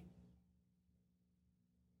help meet?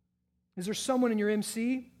 Is there someone in your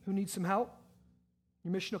MC who needs some help?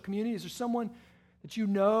 Your missional community? Is there someone that you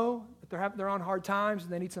know that they're on hard times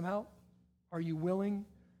and they need some help? Are you willing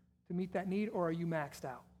to meet that need, or are you maxed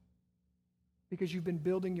out? Because you've been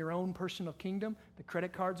building your own personal kingdom. The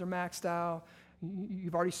credit cards are maxed out.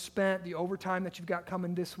 You've already spent the overtime that you've got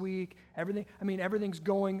coming this week. Everything's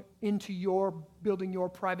going into building your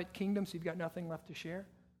private kingdom, so you've got nothing left to share.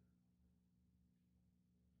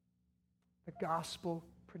 The gospel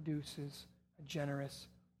produces a generous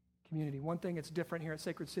community. One thing that's different here at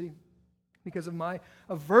Sacred City, because of my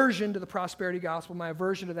aversion to the prosperity gospel, my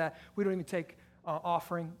aversion to that, we don't even take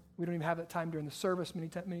offering. We don't even have that time during the service. Many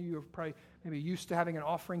of you are probably maybe used to having an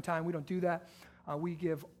offering time. We don't do that. We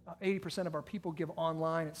give 80% of our people give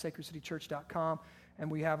online at sacredcitychurch.com,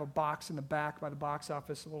 and we have a box in the back by the box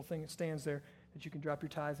office, a little thing that stands there that you can drop your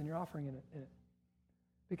tithes and your offering in it.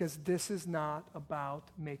 Because this is not about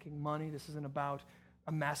making money. This isn't about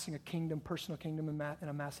amassing a kingdom, personal kingdom, and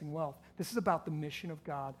amassing wealth. This is about the mission of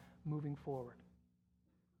God moving forward.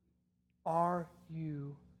 Are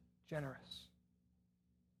you generous?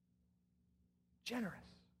 Generous.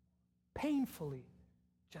 Painfully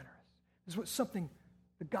generous. This is what something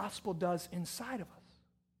the gospel does inside of us.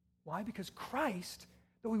 Why? Because Christ,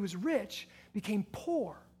 though he was rich, became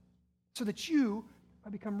poor so that you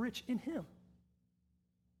might become rich in him.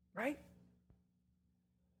 Right?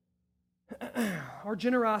 Our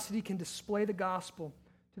generosity can display the gospel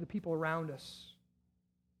to the people around us.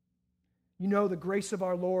 You know the grace of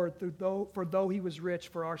our Lord, for though he was rich,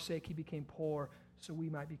 for our sake he became poor, so we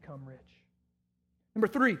might become rich. Number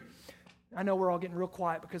 3, I know we're all getting real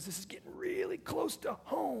quiet because this is getting really close to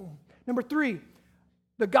home. Number 3,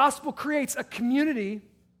 the gospel creates a community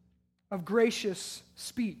of gracious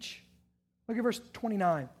speech. Look at verse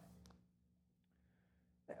 29.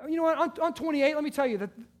 You know what, on 28, let me tell you that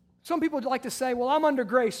some people would like to say, well, I'm under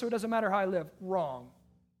grace, so it doesn't matter how I live. Wrong.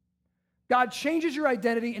 God changes your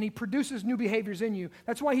identity and he produces new behaviors in you.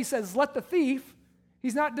 That's why he says, let the thief,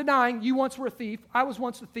 he's not denying you once were a thief. I was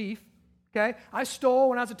once a thief, okay? I stole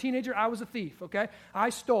when I was a teenager. I was a thief, okay? I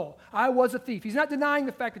stole. I was a thief. He's not denying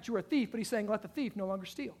the fact that you were a thief, but he's saying, let the thief no longer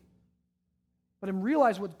steal. Let him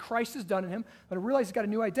realize what Christ has done in him. Let him realize he's got a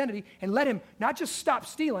new identity, and let him not just stop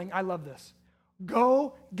stealing. I love this.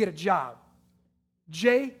 Go get a job.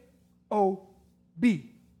 Job. Word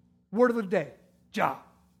of the day. Job.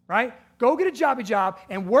 Right? Go get a job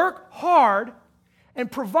and work hard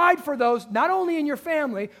and provide for those, not only in your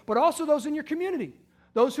family, but also those in your community.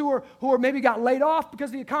 Those who are maybe got laid off because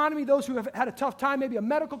of the economy, those who have had a tough time, maybe a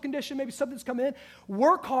medical condition, maybe something's come in.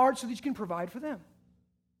 Work hard so that you can provide for them.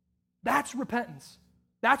 That's repentance.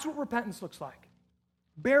 That's what repentance looks like.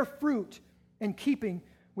 Bear fruit in keeping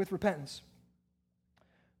with repentance.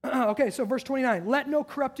 Okay, so verse 29, let no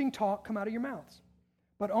corrupting talk come out of your mouths,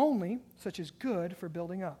 but only such as good for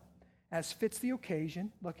building up, as fits the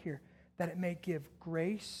occasion, look here, that it may give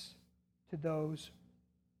grace to those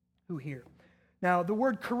who hear. Now, the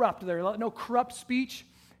word corrupt there, let no corrupt speech,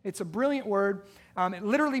 it's a brilliant word. It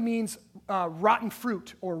literally means rotten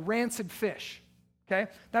fruit or rancid fish. Okay?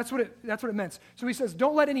 That's what it meant. So he says,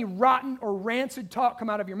 don't let any rotten or rancid talk come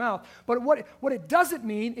out of your mouth. But what it doesn't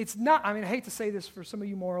mean, it's not, I hate to say this for some of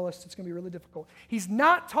you moralists, it's going to be really difficult. He's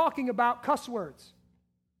not talking about cuss words.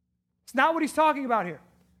 It's not what he's talking about here.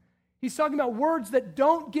 He's talking about words that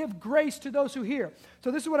don't give grace to those who hear.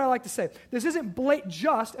 So this is what I like to say. This isn't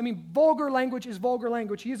vulgar language is vulgar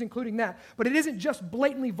language. He is including that. But it isn't just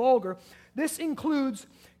blatantly vulgar. This includes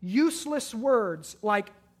useless words like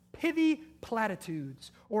pithy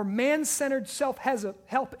platitudes or man-centered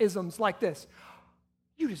self-help-isms like this.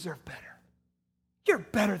 You deserve better. You're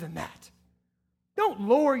better than that. Don't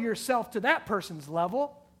lower yourself to that person's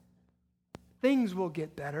level. Things will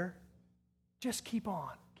get better. Just keep on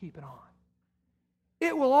keeping on.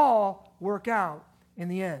 It will all work out in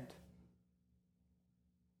the end.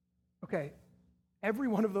 Okay, every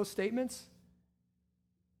one of those statements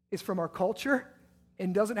is from our culture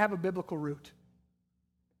and doesn't have a biblical root.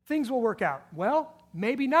 Things will work out. Well,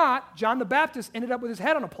 maybe not. John the Baptist ended up with his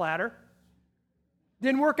head on a platter.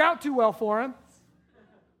 Didn't work out too well for him.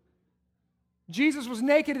 Jesus was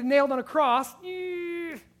naked and nailed on a cross.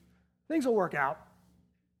 Things will work out.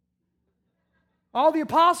 All the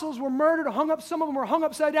apostles were murdered, hung up. Some of them were hung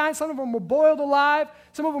upside down. Some of them were boiled alive.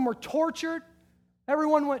 Some of them were tortured.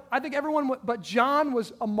 Everyone but John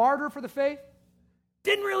was a martyr for the faith.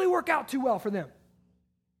 Didn't really work out too well for them.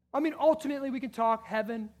 Ultimately, we can talk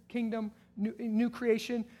heaven, kingdom, new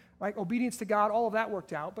creation, right? Obedience to God, all of that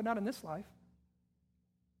worked out, but not in this life.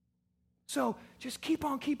 So just keep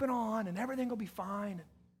on keeping on, and everything will be fine.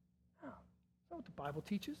 That's not what the Bible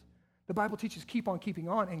teaches. The Bible teaches keep on keeping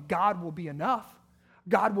on, and God will be enough.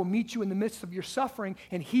 God will meet you in the midst of your suffering,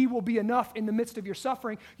 and He will be enough in the midst of your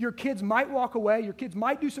suffering. Your kids might walk away. Your kids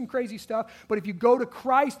might do some crazy stuff, but if you go to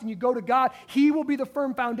Christ and you go to God, He will be the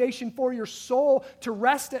firm foundation for your soul to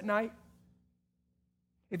rest at night.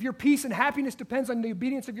 If your peace and happiness depends on the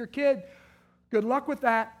obedience of your kid, good luck with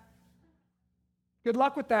that. Good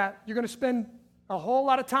luck with that. You're going to spend a whole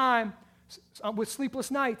lot of time with sleepless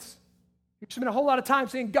nights. You spend a whole lot of time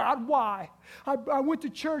saying, God, why? I went to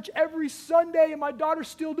church every Sunday and my daughter's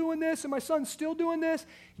still doing this and my son's still doing this.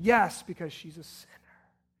 Yes, because she's a sinner.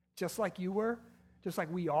 Just like you were, just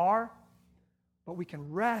like we are. But we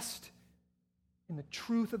can rest in the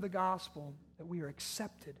truth of the gospel that we are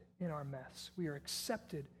accepted in our mess. We are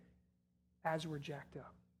accepted as we're jacked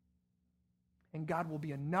up. And God will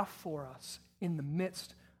be enough for us in the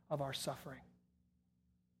midst of our suffering.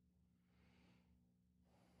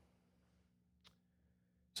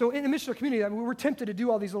 So in the missional community, we're tempted to do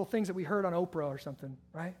all these little things that we heard on Oprah or something,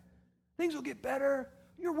 right? Things will get better.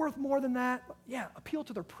 You're worth more than that. Yeah, appeal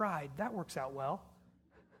to their pride. That works out well.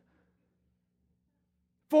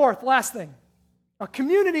 Fourth, last thing, a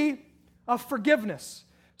community of forgiveness.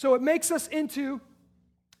 So it makes us into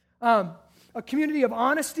a community of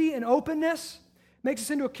honesty and openness, makes us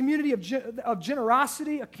into a community of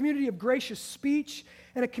generosity, a community of gracious speech,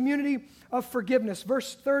 and a community of forgiveness.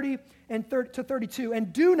 Verse 30 to 32,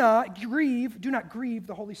 and do not grieve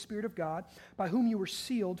the Holy Spirit of God, by whom you were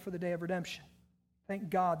sealed for the day of redemption. Thank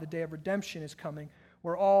God the day of redemption is coming,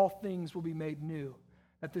 where all things will be made new,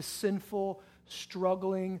 that this sinful,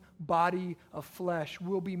 struggling body of flesh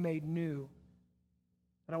will be made new.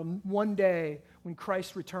 And one day, when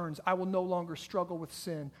Christ returns, I will no longer struggle with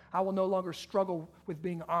sin. I will no longer struggle with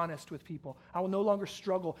being honest with people. I will no longer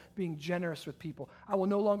struggle being generous with people. I will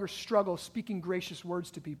no longer struggle speaking gracious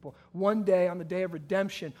words to people. One day, on the day of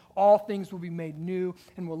redemption, all things will be made new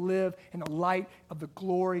and will live in the light of the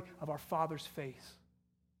glory of our Father's face.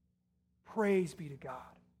 Praise be to God.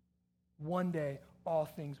 One day, all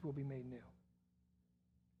things will be made new.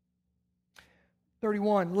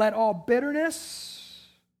 31, let all bitterness...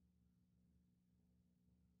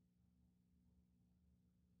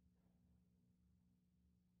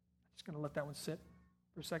 Just going to let that one sit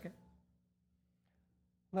for a second.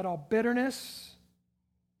 Let all bitterness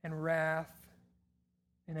and wrath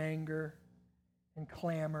and anger and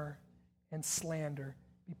clamor and slander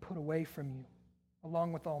be put away from you,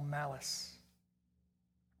 along with all malice.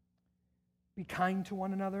 Be kind to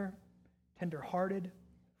one another, tender-hearted,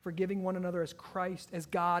 forgiving one another as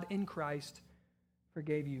God in Christ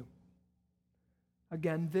forgave you.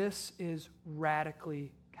 Again, this is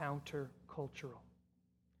radically countercultural.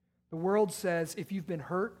 The world says if you've been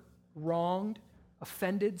hurt, wronged,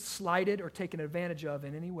 offended, slighted, or taken advantage of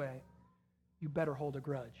in any way, you better hold a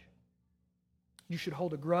grudge. You should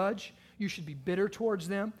hold a grudge. You should be bitter towards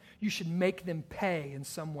them. You should make them pay in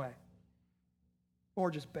some way. Or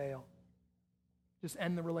just bail. Just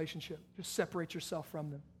end the relationship. Just separate yourself from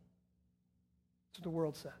them. That's what the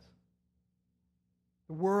world says.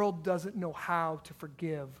 The world doesn't know how to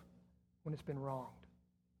forgive when it's been wronged.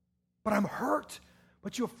 But I'm hurt.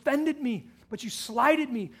 But you offended me. But you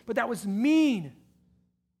slighted me. But that was mean.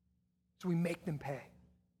 So we make them pay.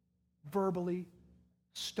 Verbally,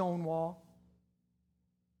 stonewall.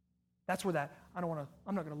 That's where I'm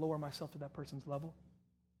not going to lower myself to that person's level.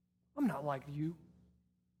 I'm not like you.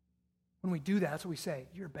 When we do that, that's what we say.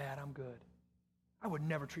 You're bad, I'm good. I would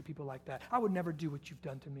never treat people like that. I would never do what you've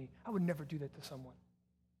done to me. I would never do that to someone.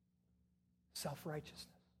 Self-righteousness.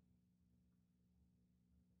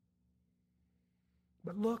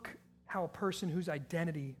 But look how a person whose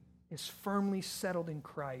identity is firmly settled in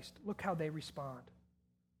Christ, look how they respond.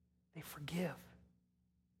 They forgive.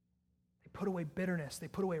 They put away bitterness. They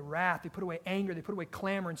put away wrath. They put away anger. They put away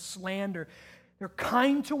clamor and slander. They're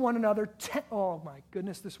kind to one another. Oh my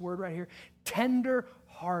goodness, this word right here.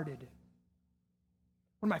 Tender-hearted.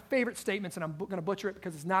 One of my favorite statements, and I'm going to butcher it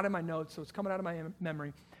because it's not in my notes, so it's coming out of my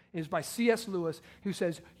memory, is by C.S. Lewis, who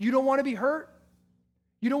says, you don't want to be hurt?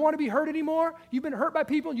 You don't want to be hurt anymore? You've been hurt by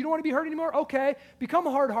people? You don't want to be hurt anymore? Okay, become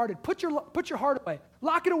hard-hearted. Put your heart away.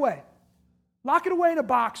 Lock it away. Lock it away in a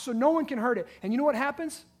box so no one can hurt it. And you know what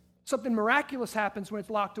happens? Something miraculous happens when it's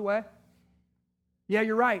locked away. Yeah,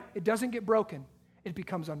 you're right. It doesn't get broken. It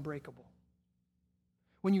becomes unbreakable.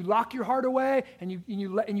 When you lock your heart away and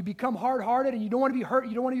you become hard-hearted and you don't want to be hurt,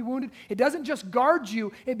 you don't want to be wounded, it doesn't just guard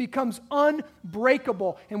you, it becomes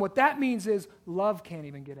unbreakable. And what that means is love can't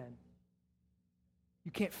even get in.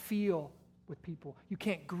 You can't feel with people. You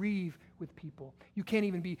can't grieve with people. You can't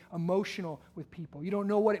even be emotional with people. You don't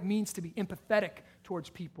know what it means to be empathetic towards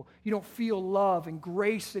people. You don't feel love and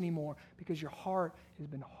grace anymore because your heart has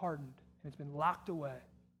been hardened and it's been locked away.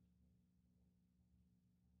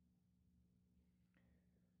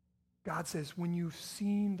 God says, when you've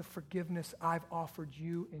seen the forgiveness I've offered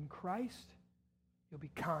you in Christ, you'll be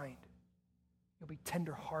kind. You'll be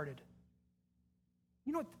tender-hearted.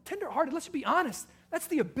 You know what? Tender-hearted, let's be honest, that's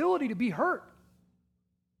the ability to be hurt.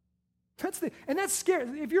 And that's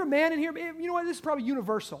scary. If you're a man in here, you know what? This is probably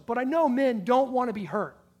universal, but I know men don't want to be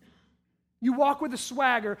hurt. You walk with a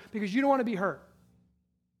swagger because you don't want to be hurt.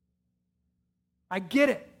 I get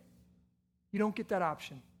it. You don't get that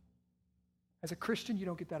option. As a Christian, you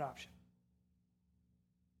don't get that option.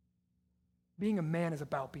 Being a man is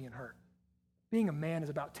about being hurt. Being a man is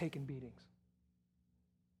about taking beatings.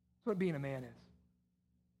 That's what being a man is.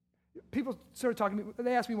 People started talking to me,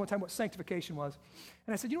 they asked me one time what sanctification was.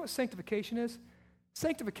 And I said, you know what sanctification is?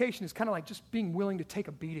 Sanctification is kind of like just being willing to take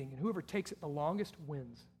a beating, and whoever takes it the longest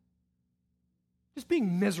wins. Just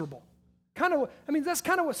being miserable. That's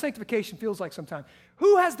kind of what sanctification feels like sometimes.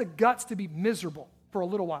 Who has the guts to be miserable for a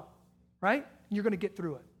little while, right? You're going to get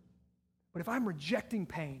through it. But if I'm rejecting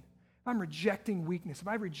pain, if I'm rejecting weakness, if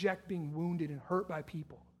I reject being wounded and hurt by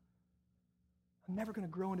people, I'm never going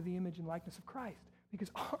to grow into the image and likeness of Christ because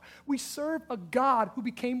we serve a God who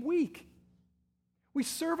became weak. We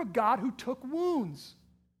serve a God who took wounds.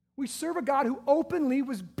 We serve a God who openly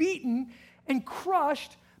was beaten and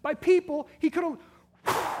crushed by people he could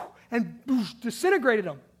have and disintegrated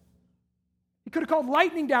them. He could have called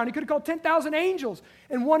lightning down. He could have called 10,000 angels.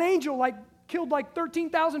 And one angel killed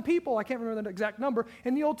 13,000 people. I can't remember the exact number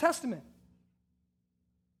in the Old Testament.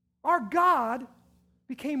 Our God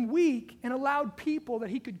became weak and allowed people that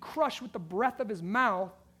he could crush with the breath of his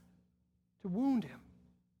mouth to wound him.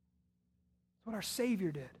 That's what our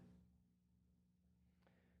Savior did.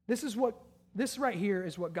 This right here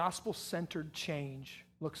is what gospel-centered change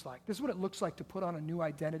looks like. This is what it looks like to put on a new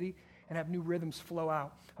identity and have new rhythms flow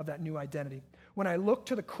out of that new identity. When I look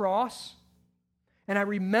to the cross and I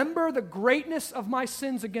remember the greatness of my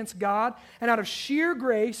sins against God, and out of sheer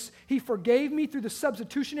grace, he forgave me through the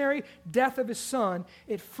substitutionary death of his Son,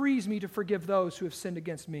 it frees me to forgive those who have sinned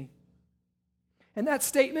against me. And that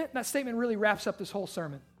statement really wraps up this whole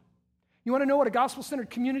sermon. You want to know what a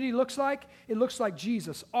gospel-centered community looks like? It looks like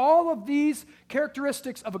Jesus. All of these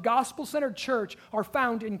characteristics of a gospel-centered church are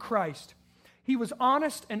found in Christ. He was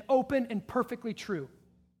honest and open and perfectly true.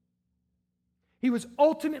 He was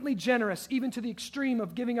ultimately generous, even to the extreme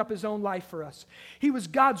of giving up his own life for us. He was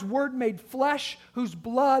God's word made flesh, whose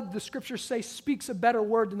blood, the scriptures say, speaks a better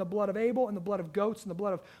word than the blood of Abel and the blood of goats and the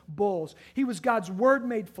blood of bulls. He was God's word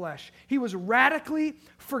made flesh. He was radically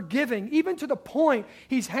forgiving, even to the point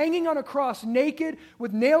he's hanging on a cross naked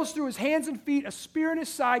with nails through his hands and feet, a spear in his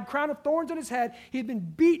side, crown of thorns on his head. He had been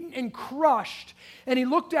beaten and crushed. And he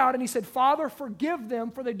looked out and he said, Father, forgive them,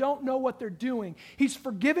 for they don't know what they're doing. He's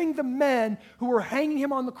forgiving the men who were hanging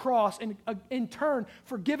him on the cross and in turn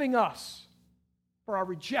forgiving us for our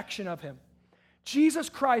rejection of him. Jesus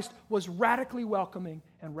Christ was radically welcoming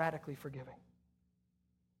and radically forgiving.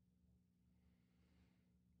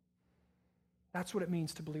 That's what it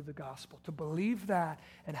means to believe the gospel, to believe that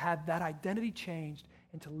and have that identity changed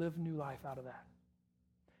and to live new life out of that.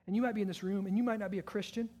 And you might be in this room and you might not be a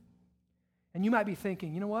Christian and you might be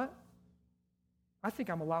thinking, you know what? I think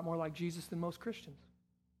I'm a lot more like Jesus than most Christians.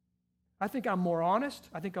 I think I'm more honest.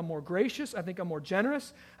 I think I'm more gracious. I think I'm more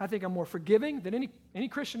generous. I think I'm more forgiving than any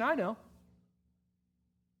Christian I know.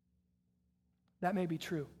 That may be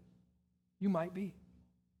true. You might be.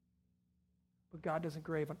 But God doesn't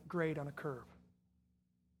grade on a curve.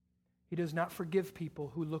 He does not forgive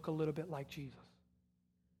people who look a little bit like Jesus.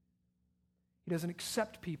 He doesn't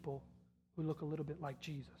accept people who look a little bit like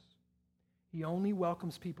Jesus. He only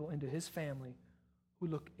welcomes people into his family who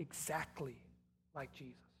look exactly like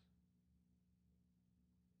Jesus.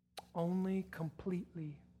 Only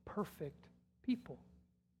completely perfect people.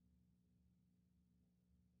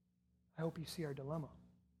 I hope you see our dilemma.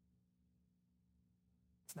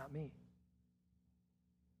 It's not me.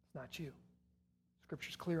 It's not you.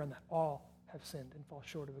 Scripture's clear on that. All have sinned and fall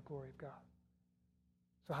short of the glory of God.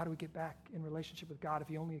 So how do we get back in relationship with God if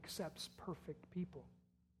he only accepts perfect people?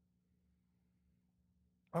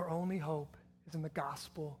 Our only hope is in the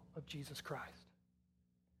gospel of Jesus Christ.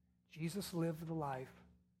 Jesus lived the life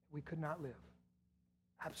we could not live.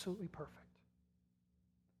 Absolutely perfect.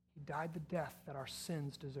 He died the death that our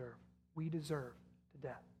sins deserve. We deserve the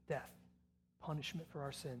death, punishment for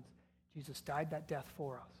our sins. Jesus died that death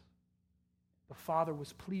for us. The Father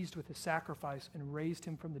was pleased with his sacrifice and raised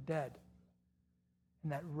him from the dead.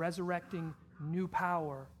 And that resurrecting new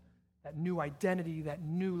power, that new identity, that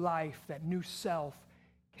new life, that new self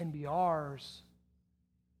can be ours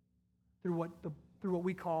through what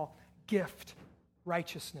we call gift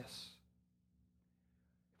righteousness.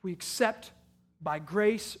 If we accept by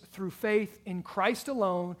grace through faith in Christ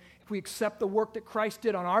alone, if we accept the work that Christ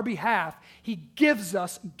did on our behalf, he gives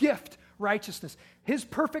us gift righteousness. His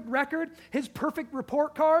perfect record, his perfect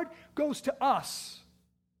report card goes to us.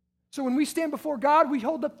 So when we stand before God, we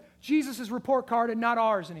hold up Jesus' report card and not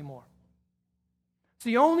ours anymore. It's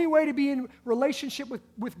the only way to be in relationship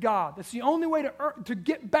with God. That's the only way to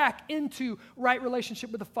get back into right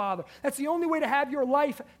relationship with the Father. That's the only way to have your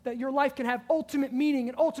life, that your life can have ultimate meaning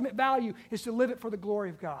and ultimate value, is to live it for the glory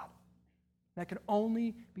of God. That can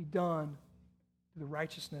only be done through the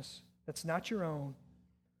righteousness that's not your own,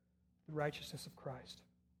 the righteousness of Christ.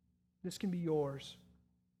 This can be yours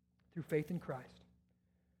through faith in Christ.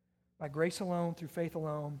 By grace alone, through faith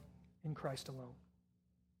alone, in Christ alone.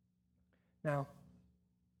 Now,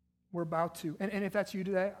 we're about to, and if that's you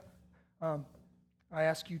today, I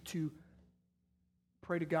ask you to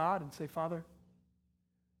pray to God and say, Father,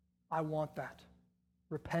 I want that.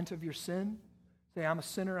 Repent of your sin. Say, I'm a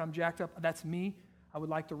sinner, I'm jacked up, that's me. I would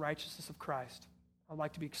like the righteousness of Christ. I would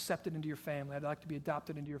like to be accepted into your family. I'd like to be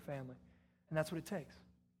adopted into your family. And that's what it takes.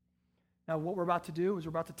 Now, what we're about to do is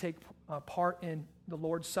we're about to take part in the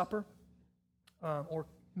Lord's Supper, or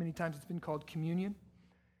many times it's been called communion.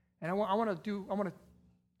 And I want to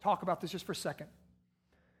talk about this just for a second.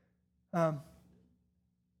 I'm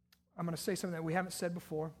going to say something that we haven't said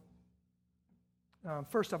before.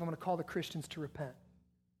 First off, I'm going to call the Christians to repent.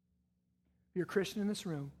 If you're a Christian in this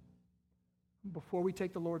room, before we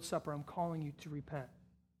take the Lord's Supper, I'm calling you to repent.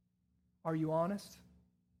 Are you honest?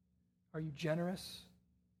 Are you generous?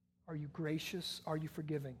 Are you gracious? Are you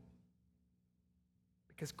forgiving?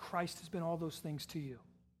 Because Christ has been all those things to you.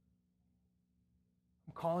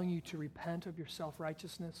 I'm calling you to repent of your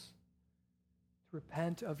self-righteousness, to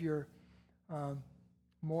repent of your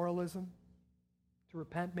moralism, to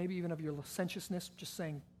repent maybe even of your licentiousness, just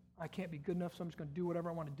saying, I can't be good enough, so I'm just going to do whatever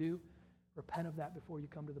I want to do. Repent of that before you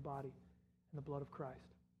come to the body and the blood of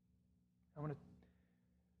Christ. I want to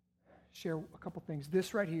share a couple things.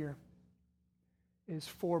 This right here is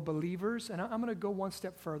for believers, and I'm going to go one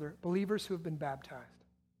step further, believers who have been baptized.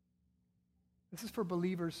 This is for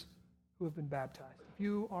believers who have been baptized. If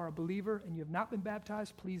you are a believer and you have not been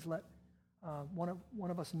baptized, please let one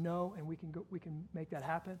of us know, and we can make that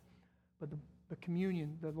happen. But the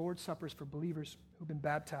communion, the Lord's Supper, is for believers who've been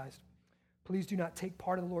baptized. Please do not take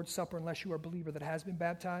part in the Lord's Supper unless you are a believer that has been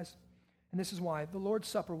baptized. And this is why. The Lord's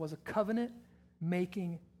Supper was a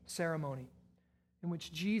covenant-making ceremony in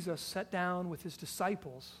which Jesus sat down with his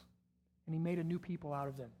disciples and he made a new people out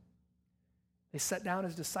of them. They sat down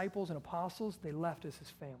as disciples and apostles. They left as his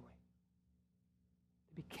family.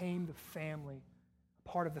 They became the family, a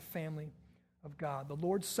part of the family of God. The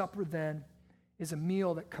Lord's Supper then is a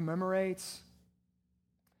meal that commemorates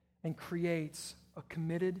and creates a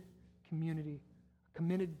committed community, a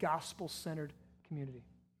committed gospel-centered community.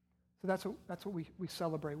 So that's what we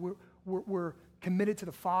celebrate. We're committed to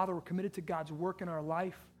the Father. We're committed to God's work in our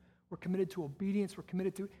life. We're committed to obedience. We're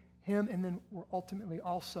committed to him, and then we're ultimately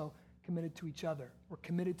also committed to each other. We're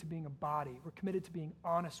committed to being a body. We're committed to being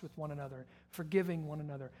honest with one another, forgiving one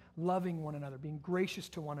another, loving one another, being gracious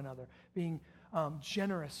to one another, being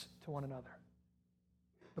generous to one another.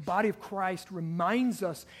 The body of Christ reminds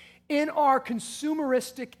us in our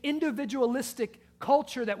consumeristic, individualistic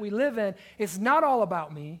culture that we live in, it's not all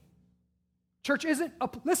about me. Church isn't,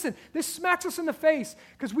 listen, this smacks us in the face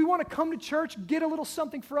because we want to come to church, get a little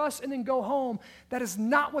something for us, and then go home. That is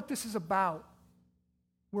not what this is about.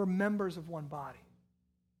 We're members of one body.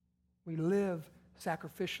 We live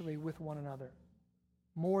sacrificially with one another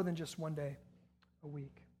more than just one day a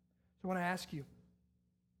week. So I want to ask you,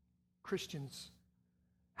 Christians,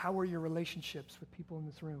 how are your relationships with people in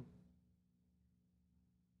this room?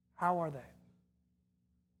 How are they?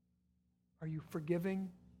 Are you forgiving?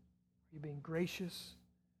 Are you being gracious?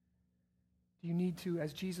 Do you need to,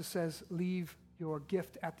 as Jesus says, leave your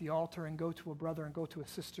gift at the altar and go to a brother and go to a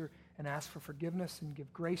sister and ask for forgiveness and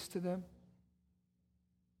give grace to them?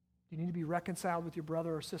 Do you need to be reconciled with your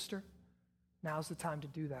brother or sister? Now's the time to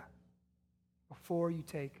do that before you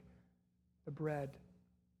take the bread,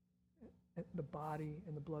 the body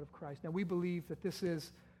and the blood of Christ. Now, we believe that this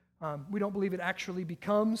is, we don't believe it actually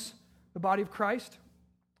becomes the body of Christ,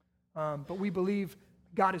 but we believe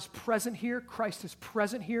God is present here, Christ is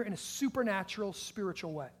present here in a supernatural,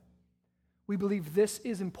 spiritual way. We believe this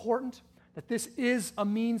is important, that this is a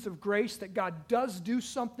means of grace, that God does do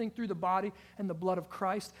something through the body and the blood of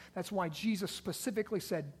Christ. That's why Jesus specifically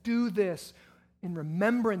said, do this in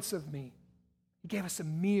remembrance of me. He gave us a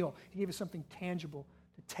meal. He gave us something tangible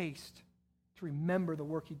to taste, to remember the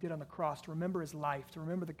work he did on the cross, to remember his life, to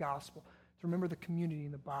remember the gospel, to remember the community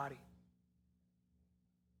in the body.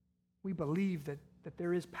 We believe that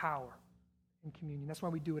there is power in communion. That's why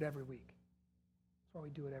we do it every week. That's why we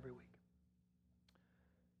do it every week.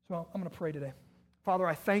 So So I'm going to pray today. Father,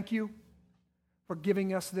 I thank you for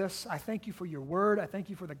giving us this. I thank you for your word. I thank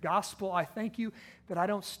you for the gospel. I thank you that I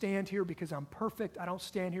don't stand here because I'm perfect. I don't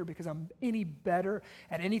stand here because I'm any better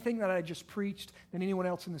at anything that I just preached than anyone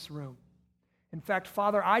else in this room. In fact,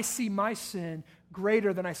 Father, I see my sin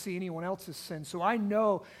greater than I see anyone else's sin. So I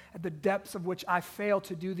know at the depths of which I fail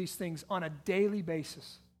to do these things on a daily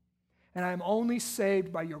basis. And I am only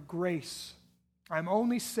saved by your grace. I'm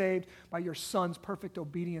only saved by your Son's perfect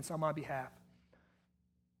obedience on my behalf.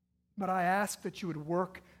 But I ask that you would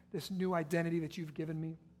work this new identity that you've given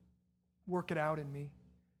me. Work it out in me.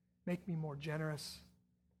 Make me more generous.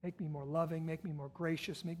 Make me more loving. Make me more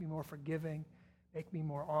gracious. Make me more forgiving. Make me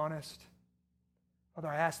more honest. Father,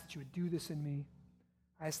 I ask that you would do this in me.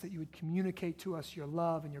 I ask that you would communicate to us your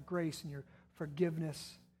love and your grace and your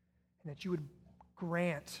forgiveness, and that you would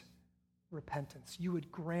grant repentance. You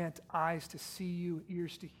would grant eyes to see you,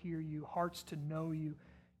 ears to hear you, hearts to know you.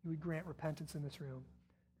 You would grant repentance in this room.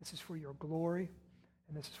 This is for your glory,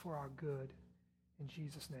 and this is for our good. In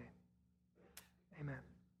Jesus' name, amen.